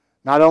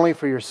 Not only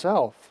for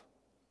yourself,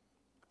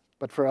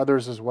 but for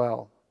others as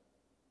well.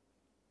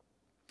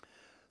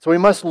 So we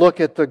must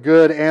look at the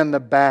good and the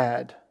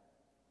bad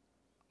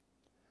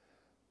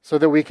so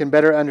that we can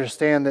better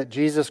understand that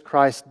Jesus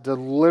Christ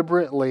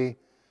deliberately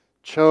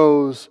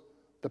chose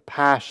the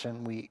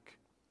Passion Week.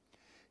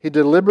 He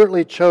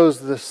deliberately chose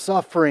the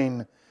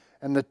suffering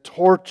and the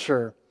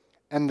torture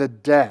and the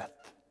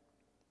death.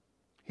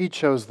 He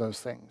chose those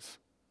things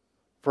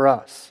for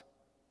us.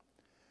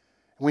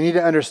 We need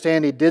to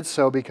understand He did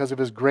so because of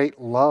His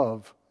great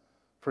love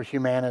for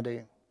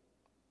humanity.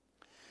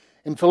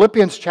 In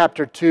Philippians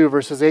chapter 2,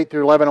 verses 8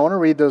 through 11, I want to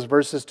read those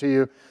verses to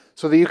you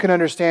so that you can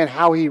understand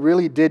how He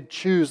really did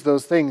choose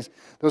those things.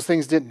 Those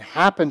things didn't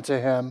happen to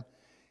Him.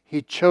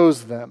 He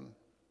chose them.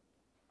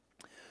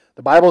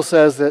 The Bible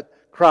says that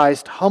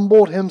Christ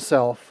humbled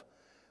Himself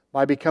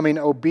by becoming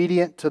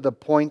obedient to the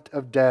point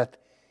of death,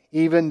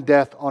 even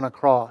death on a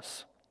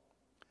cross.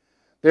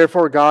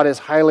 Therefore God has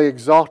highly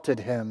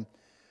exalted Him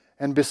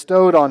and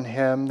bestowed on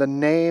Him the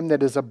name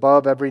that is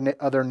above every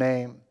other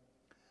name,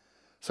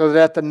 so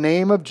that at the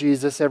name of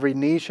Jesus every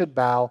knee should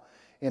bow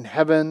in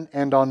heaven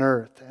and on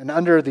earth and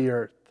under the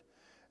earth,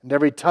 and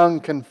every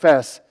tongue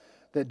confess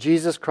that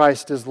Jesus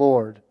Christ is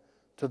Lord,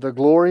 to the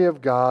glory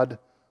of God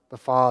the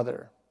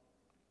Father.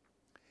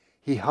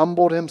 He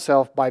humbled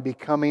Himself by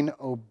becoming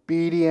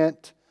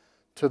obedient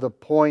to the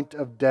point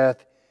of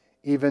death,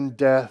 even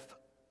death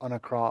on a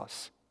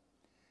cross.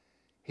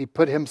 He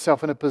put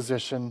Himself in a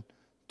position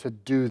to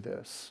do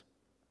this.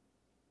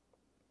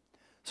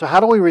 So how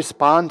do we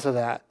respond to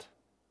that?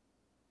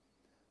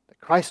 That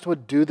Christ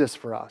would do this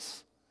for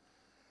us.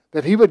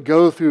 That He would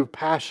go through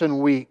Passion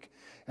Week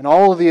and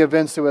all of the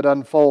events that would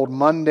unfold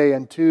Monday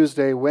and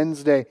Tuesday,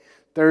 Wednesday,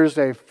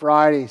 Thursday,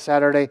 Friday,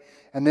 Saturday,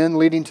 and then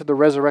leading to the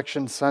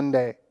Resurrection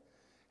Sunday.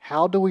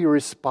 How do we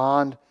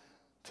respond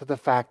to the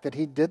fact that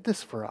He did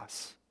this for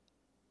us?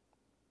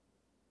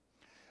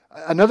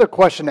 Another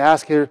question to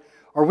ask here,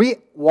 are we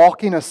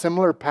walking a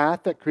similar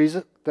path that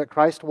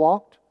Christ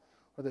walked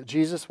or that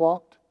Jesus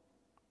walked?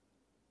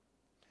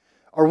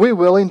 Are we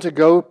willing to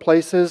go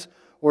places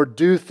or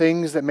do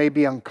things that may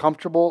be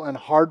uncomfortable and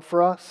hard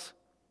for us?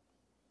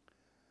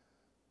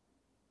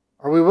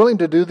 Are we willing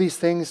to do these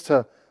things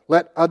to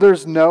let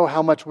others know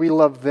how much we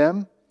love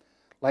them,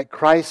 like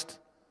Christ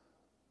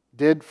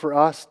did for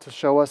us to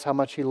show us how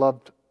much He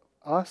loved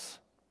us?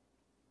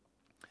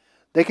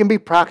 They can be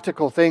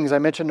practical things. I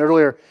mentioned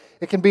earlier,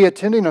 it can be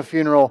attending a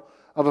funeral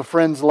of a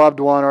friend's loved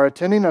one or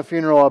attending a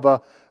funeral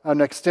of an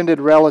extended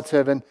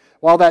relative. And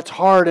while that's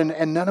hard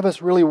and none of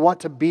us really want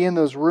to be in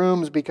those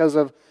rooms because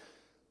of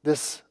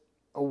this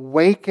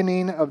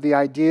awakening of the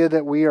idea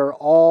that we are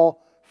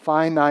all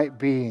finite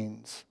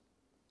beings,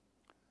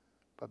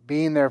 but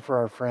being there for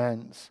our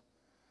friends,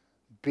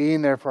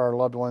 being there for our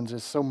loved ones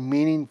is so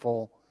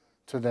meaningful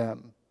to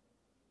them.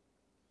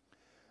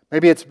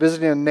 Maybe it's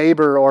visiting a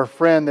neighbor or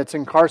friend that's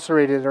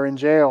incarcerated or in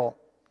jail,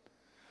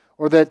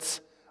 or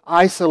that's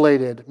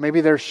isolated.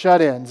 Maybe they're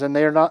shut-ins and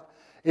they're not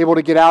able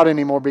to get out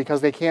anymore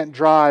because they can't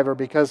drive or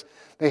because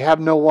they have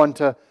no one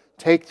to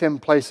take them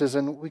places.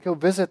 And we go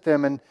visit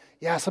them, and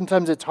yeah,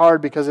 sometimes it's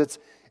hard because it's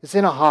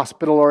in a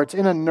hospital or it's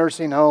in a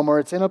nursing home or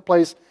it's in a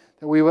place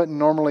that we wouldn't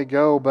normally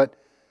go, but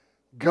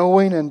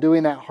going and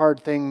doing that hard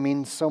thing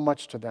means so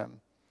much to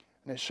them,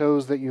 and it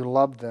shows that you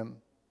love them.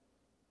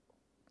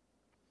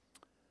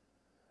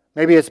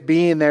 Maybe it's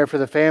being there for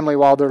the family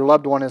while their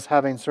loved one is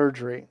having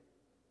surgery.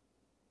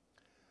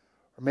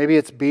 Or maybe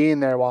it's being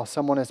there while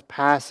someone is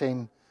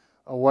passing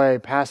away,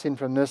 passing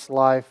from this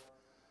life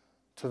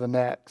to the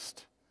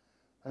next.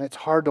 And it's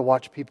hard to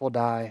watch people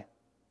die.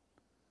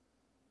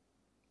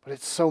 But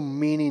it's so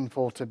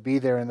meaningful to be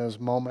there in those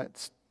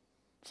moments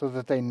so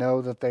that they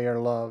know that they are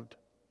loved.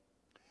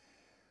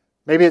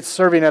 Maybe it's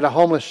serving at a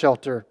homeless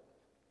shelter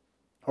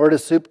or at a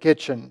soup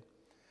kitchen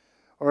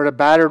or at a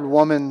battered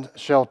woman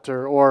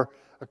shelter or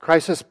a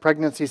crisis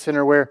pregnancy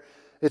center where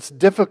it's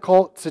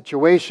difficult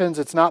situations.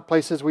 It's not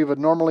places we would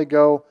normally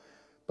go,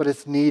 but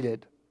it's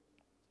needed.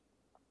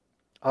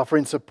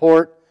 Offering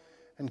support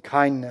and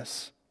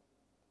kindness.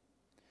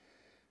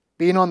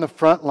 Being on the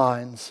front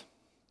lines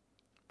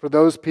for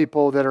those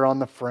people that are on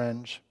the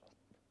fringe.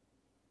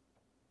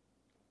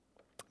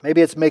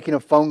 Maybe it's making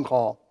a phone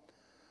call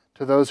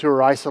to those who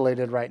are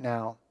isolated right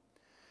now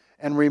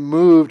and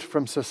removed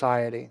from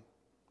society.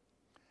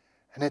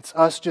 And it's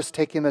us just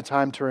taking the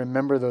time to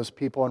remember those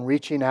people and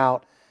reaching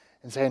out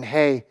and saying,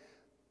 hey,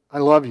 I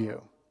love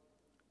you.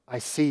 I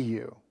see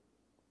you.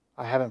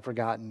 I haven't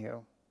forgotten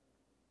you.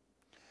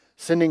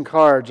 Sending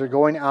cards or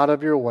going out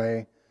of your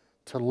way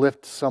to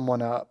lift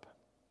someone up.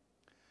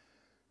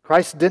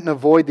 Christ didn't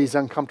avoid these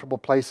uncomfortable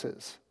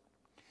places.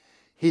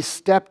 He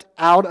stepped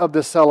out of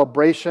the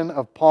celebration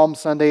of Palm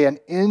Sunday and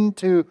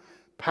into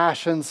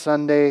Passion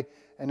Sunday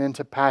and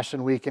into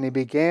Passion Week. And He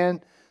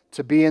began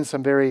to be in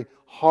some very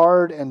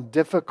hard and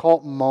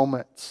difficult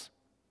moments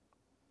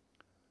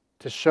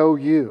to show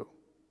you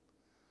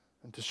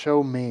and to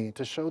show me,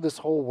 to show this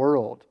whole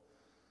world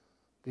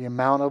the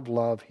amount of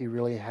love He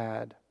really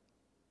had.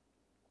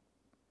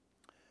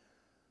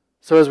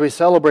 So as we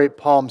celebrate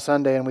Palm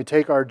Sunday and we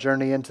take our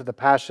journey into the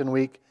Passion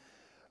Week,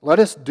 let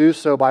us do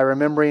so by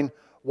remembering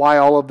why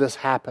all of this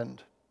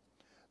happened.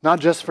 Not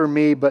just for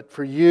me, but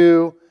for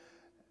you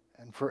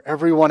and for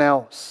everyone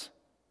else.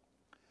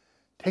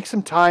 Take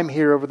some time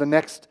here over the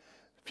next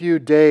few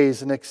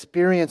days and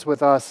experience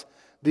with us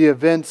the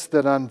events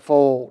that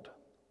unfold.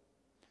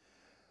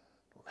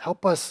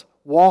 Help us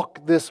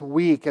walk this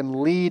week and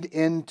lead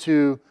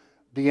into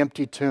the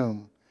empty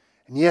tomb.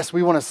 And yes,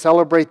 we want to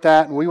celebrate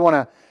that, and we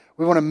want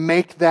to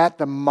make that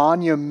the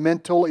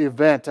monumental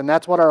event. And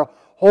that's what our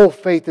whole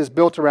faith is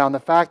built around, the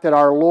fact that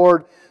our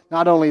Lord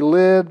not only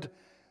lived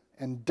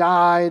and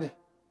died,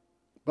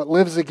 but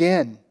lives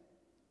again.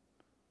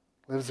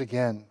 Lives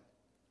again.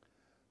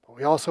 But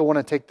we also want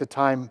to take the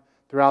time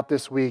throughout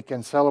this week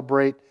and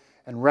celebrate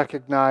and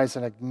recognize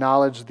and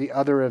acknowledge the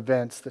other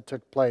events that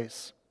took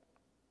place.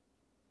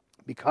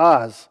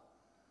 Because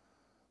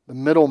the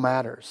middle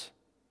matters.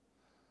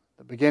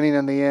 The beginning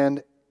and the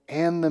end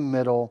and the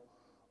middle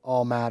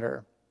all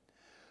matter.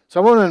 So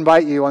I want to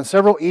invite you on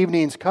several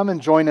evenings, come and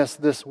join us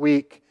this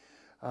week.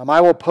 I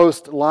will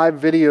post live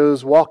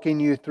videos walking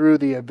you through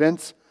the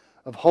events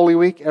of Holy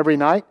Week every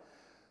night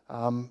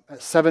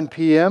at 7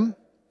 p.m.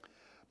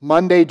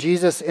 Monday,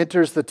 Jesus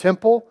enters the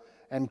temple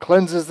and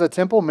cleanses the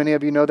temple. Many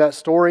of you know that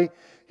story.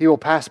 He will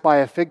pass by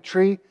a fig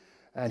tree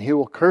and He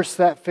will curse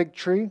that fig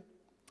tree.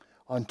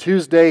 On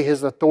Tuesday,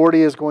 His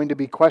authority is going to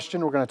be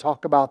questioned. We're going to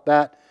talk about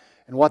that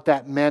and what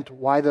that meant,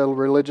 why the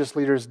religious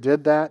leaders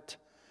did that.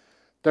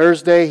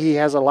 Thursday, He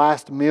has a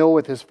last meal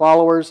with His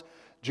followers.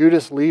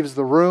 Judas leaves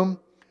the room,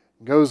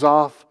 goes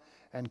off,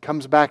 and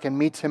comes back and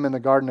meets him in the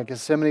Garden of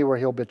Gethsemane where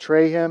he'll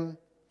betray him.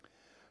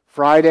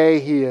 Friday,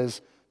 he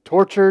is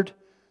tortured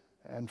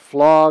and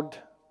flogged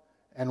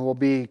and will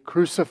be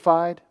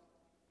crucified.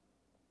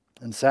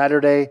 And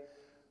Saturday,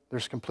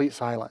 there's complete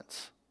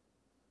silence.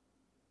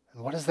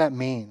 And what does that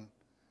mean?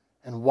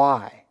 And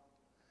why?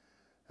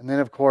 And then,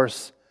 of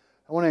course,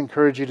 I want to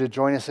encourage you to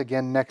join us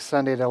again next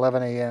Sunday at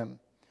 11 a.m.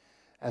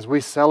 as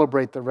we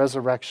celebrate the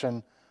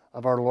resurrection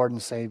of our Lord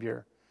and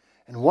Savior.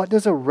 And what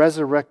does a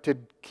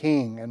resurrected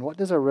King, and what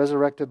does a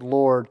resurrected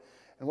Lord,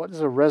 and what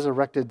does a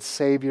resurrected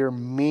Savior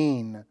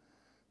mean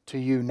to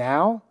you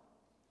now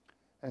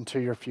and to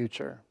your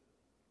future?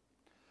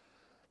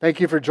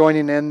 Thank you for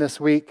joining in this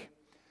week.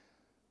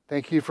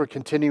 Thank you for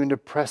continuing to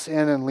press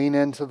in and lean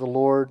into the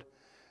Lord.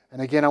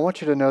 And again, I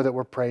want you to know that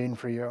we're praying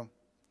for you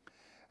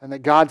and that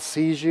God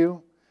sees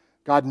you.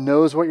 God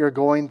knows what you're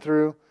going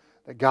through,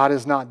 that God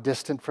is not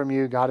distant from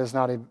you. God has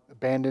not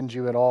abandoned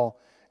you at all.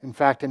 In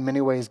fact, in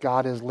many ways,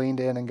 God has leaned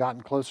in and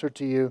gotten closer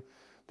to you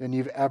than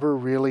you've ever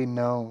really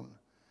known.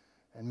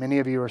 And many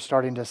of you are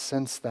starting to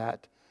sense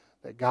that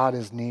God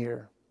is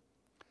near.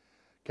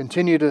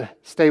 Continue to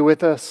stay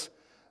with us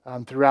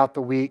throughout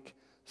the week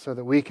so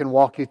that we can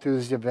walk you through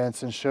these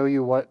events and show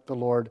you what the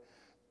Lord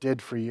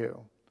did for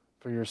you,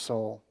 for your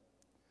soul.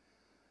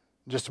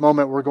 In just a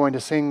moment, we're going to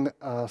sing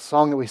a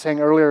song that we sang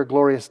earlier,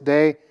 Glorious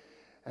Day,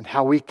 and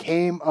how we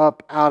came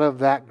up out of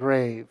that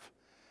grave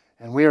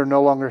and we are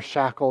no longer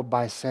shackled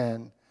by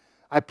sin.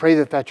 I pray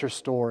that that's your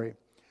story,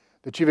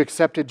 that you've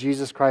accepted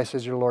Jesus Christ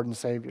as your Lord and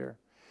Savior.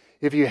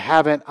 If you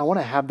haven't, I want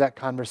to have that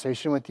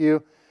conversation with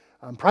you.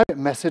 Private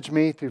message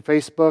me through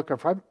Facebook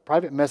or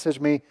private message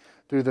me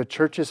through the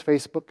church's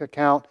Facebook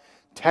account.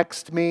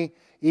 Text me,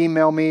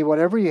 email me,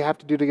 whatever you have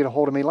to do to get a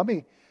hold of me. Let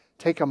me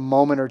take a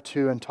moment or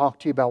two and talk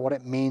to you about what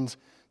it means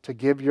to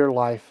give your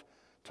life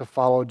to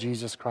follow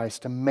Jesus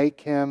Christ, to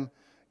make Him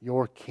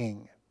your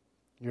King,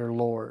 your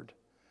Lord.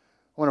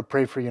 I want to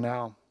pray for you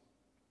now.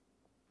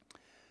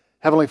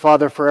 Heavenly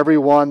Father, for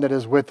everyone that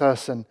is with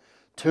us and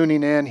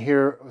tuning in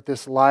here with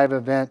this live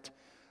event,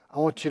 I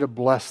want you to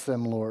bless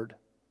them, Lord.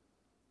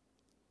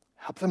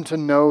 Help them to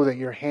know that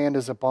your hand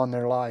is upon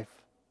their life,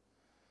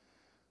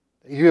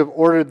 that you have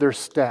ordered their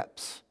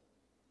steps,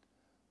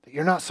 that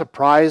you're not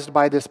surprised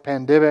by this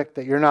pandemic,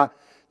 that you're not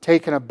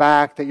taken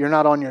aback, that you're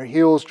not on your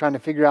heels trying to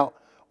figure out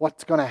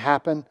what's going to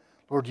happen.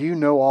 Lord, you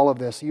know all of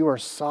this. You are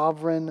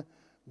sovereign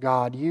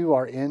God. You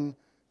are in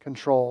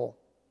control.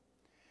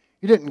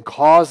 You didn't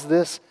cause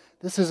this.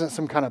 This isn't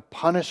some kind of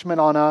punishment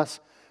on us,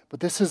 but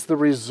this is the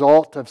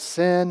result of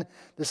sin.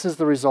 This is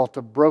the result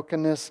of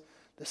brokenness.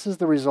 This is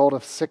the result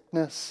of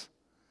sickness.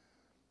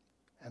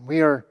 And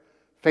we are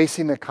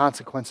facing the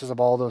consequences of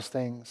all those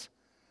things.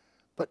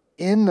 But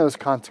in those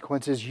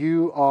consequences,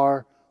 you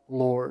are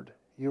Lord.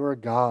 You are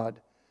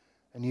God.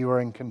 And you are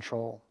in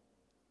control.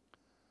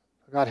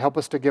 God, help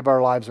us to give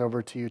our lives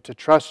over to you, to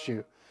trust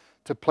you,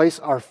 to place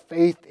our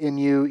faith in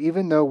you,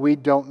 even though we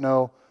don't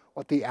know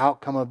what the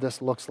outcome of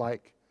this looks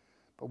like.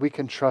 But we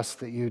can trust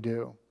that you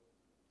do.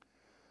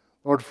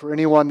 Lord, for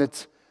anyone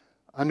that's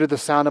under the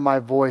sound of my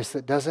voice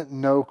that doesn't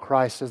know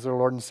Christ as their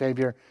Lord and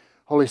Savior,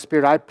 Holy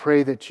Spirit, I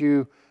pray that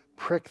you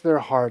prick their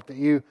heart, that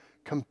you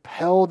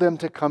compel them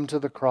to come to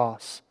the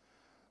cross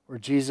where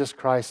Jesus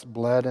Christ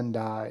bled and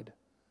died.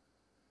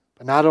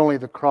 But not only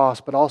the cross,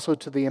 but also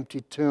to the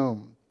empty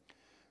tomb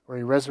where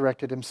He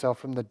resurrected Himself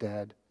from the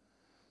dead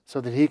so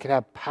that He could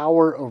have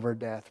power over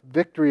death,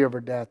 victory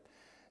over death,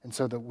 and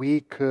so that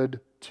we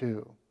could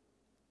too.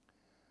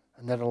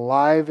 And that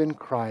alive in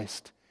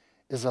Christ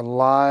is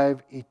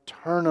alive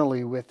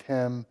eternally with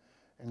Him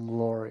in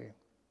glory.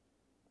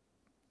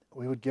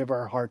 We would give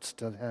our hearts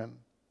to Him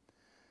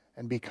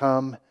and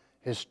become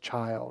His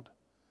child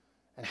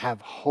and have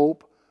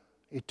hope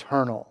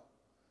eternal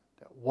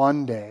that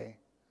one day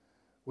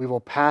we will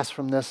pass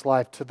from this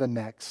life to the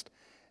next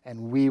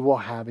and we will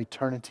have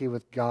eternity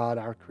with God,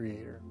 our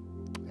Creator.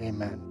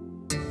 Amen.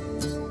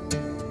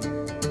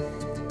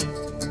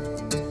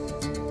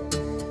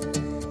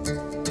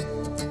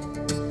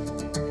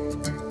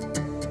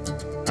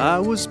 I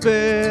was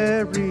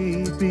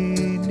buried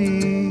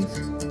beneath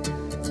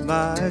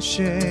my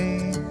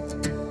shame.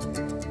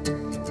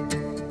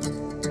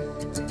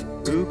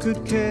 Who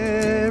could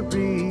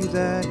carry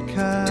that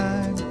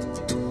kind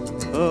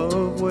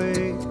of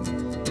weight?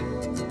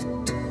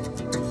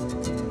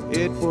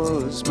 It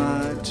was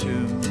my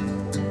tomb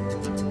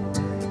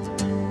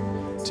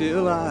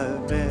till I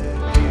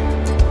met you.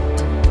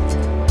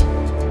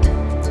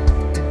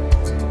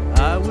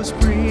 I was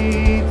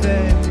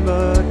breathing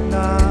but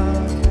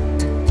not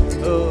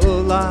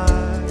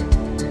alive.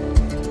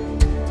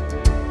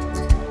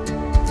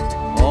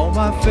 All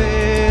my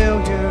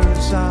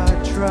failures I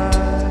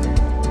tried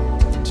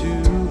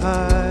to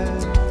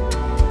hide.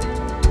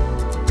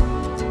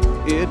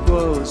 It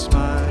was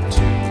my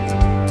tomb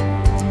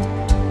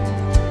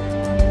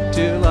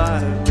till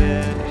I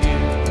met you.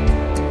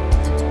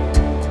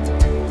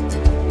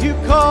 You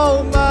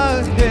called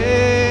my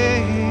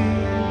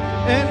name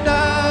and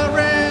I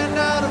ran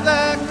out of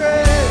that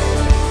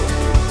grave.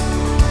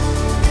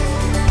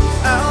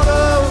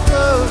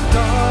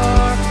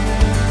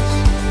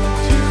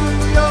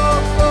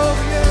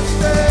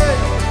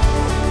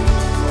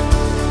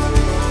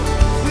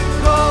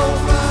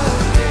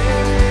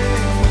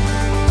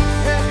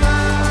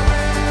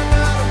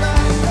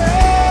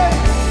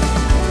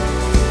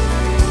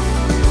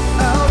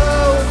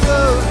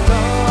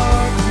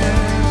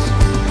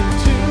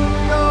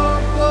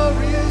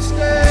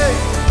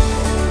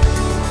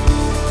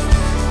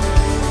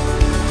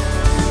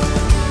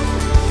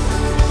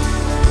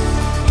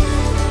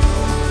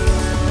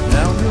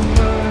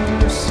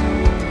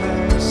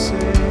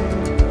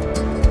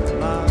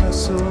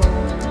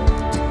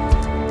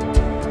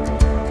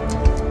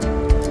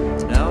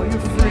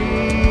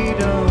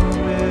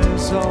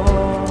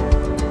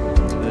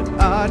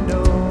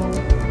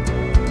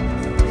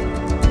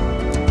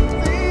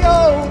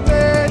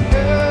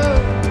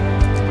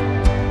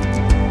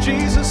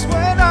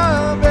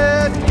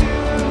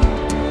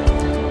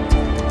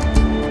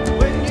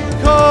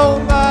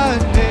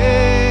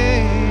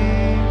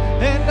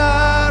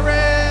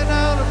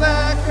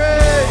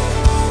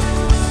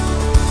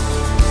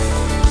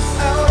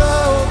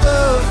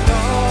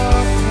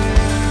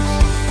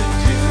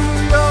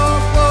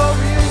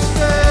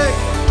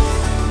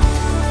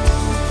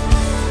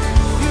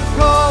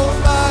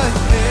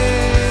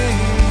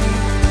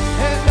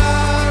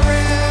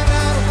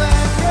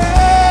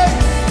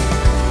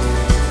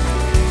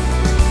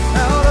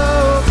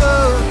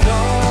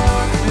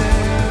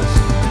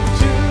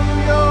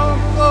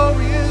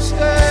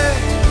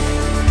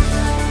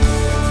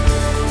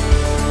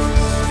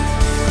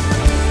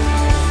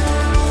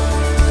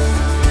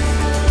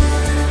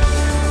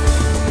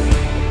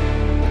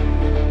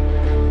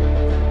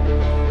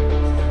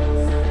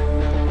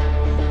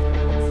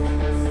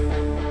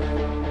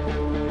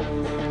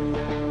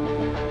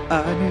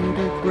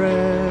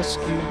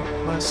 rescue.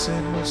 My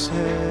sin was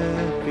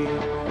heavy,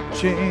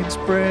 chains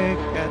break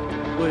at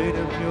the weight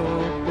of your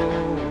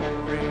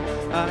glory.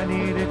 I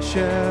needed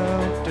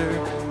shelter,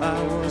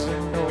 I was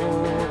an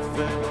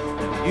orphan,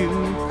 and you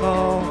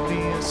called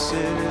me a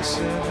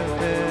citizen of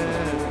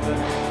heaven.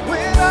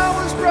 When I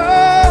was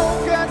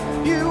broken,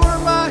 you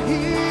were my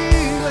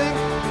healing.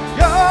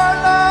 Your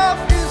love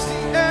is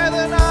the air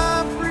that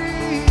I'm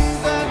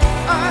breathing.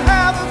 I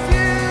have a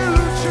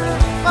future,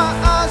 my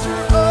eyes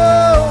are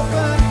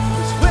open,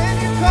 'cause when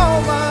you call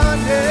my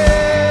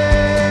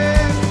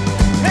name,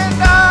 and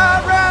I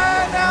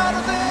ran out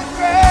of the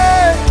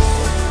grave,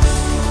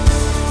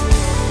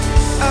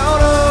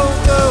 out of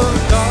the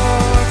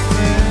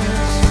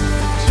darkness,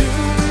 to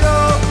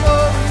your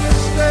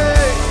glorious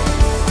day.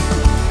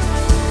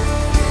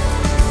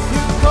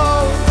 You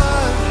called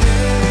my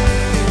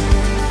name,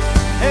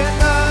 and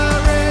I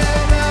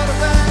ran out of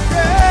that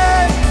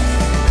grave,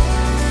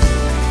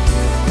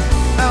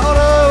 out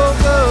of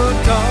the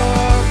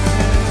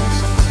darkness,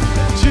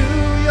 to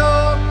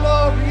your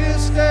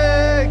glorious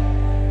day.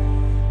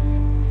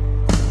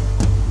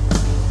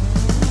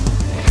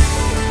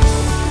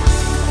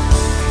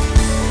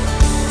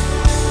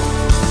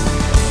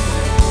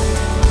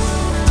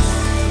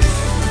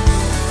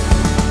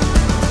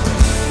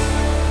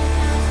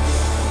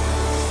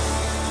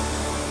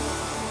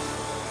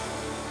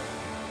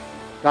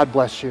 God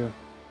bless you,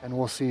 and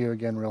we'll see you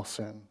again real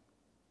soon.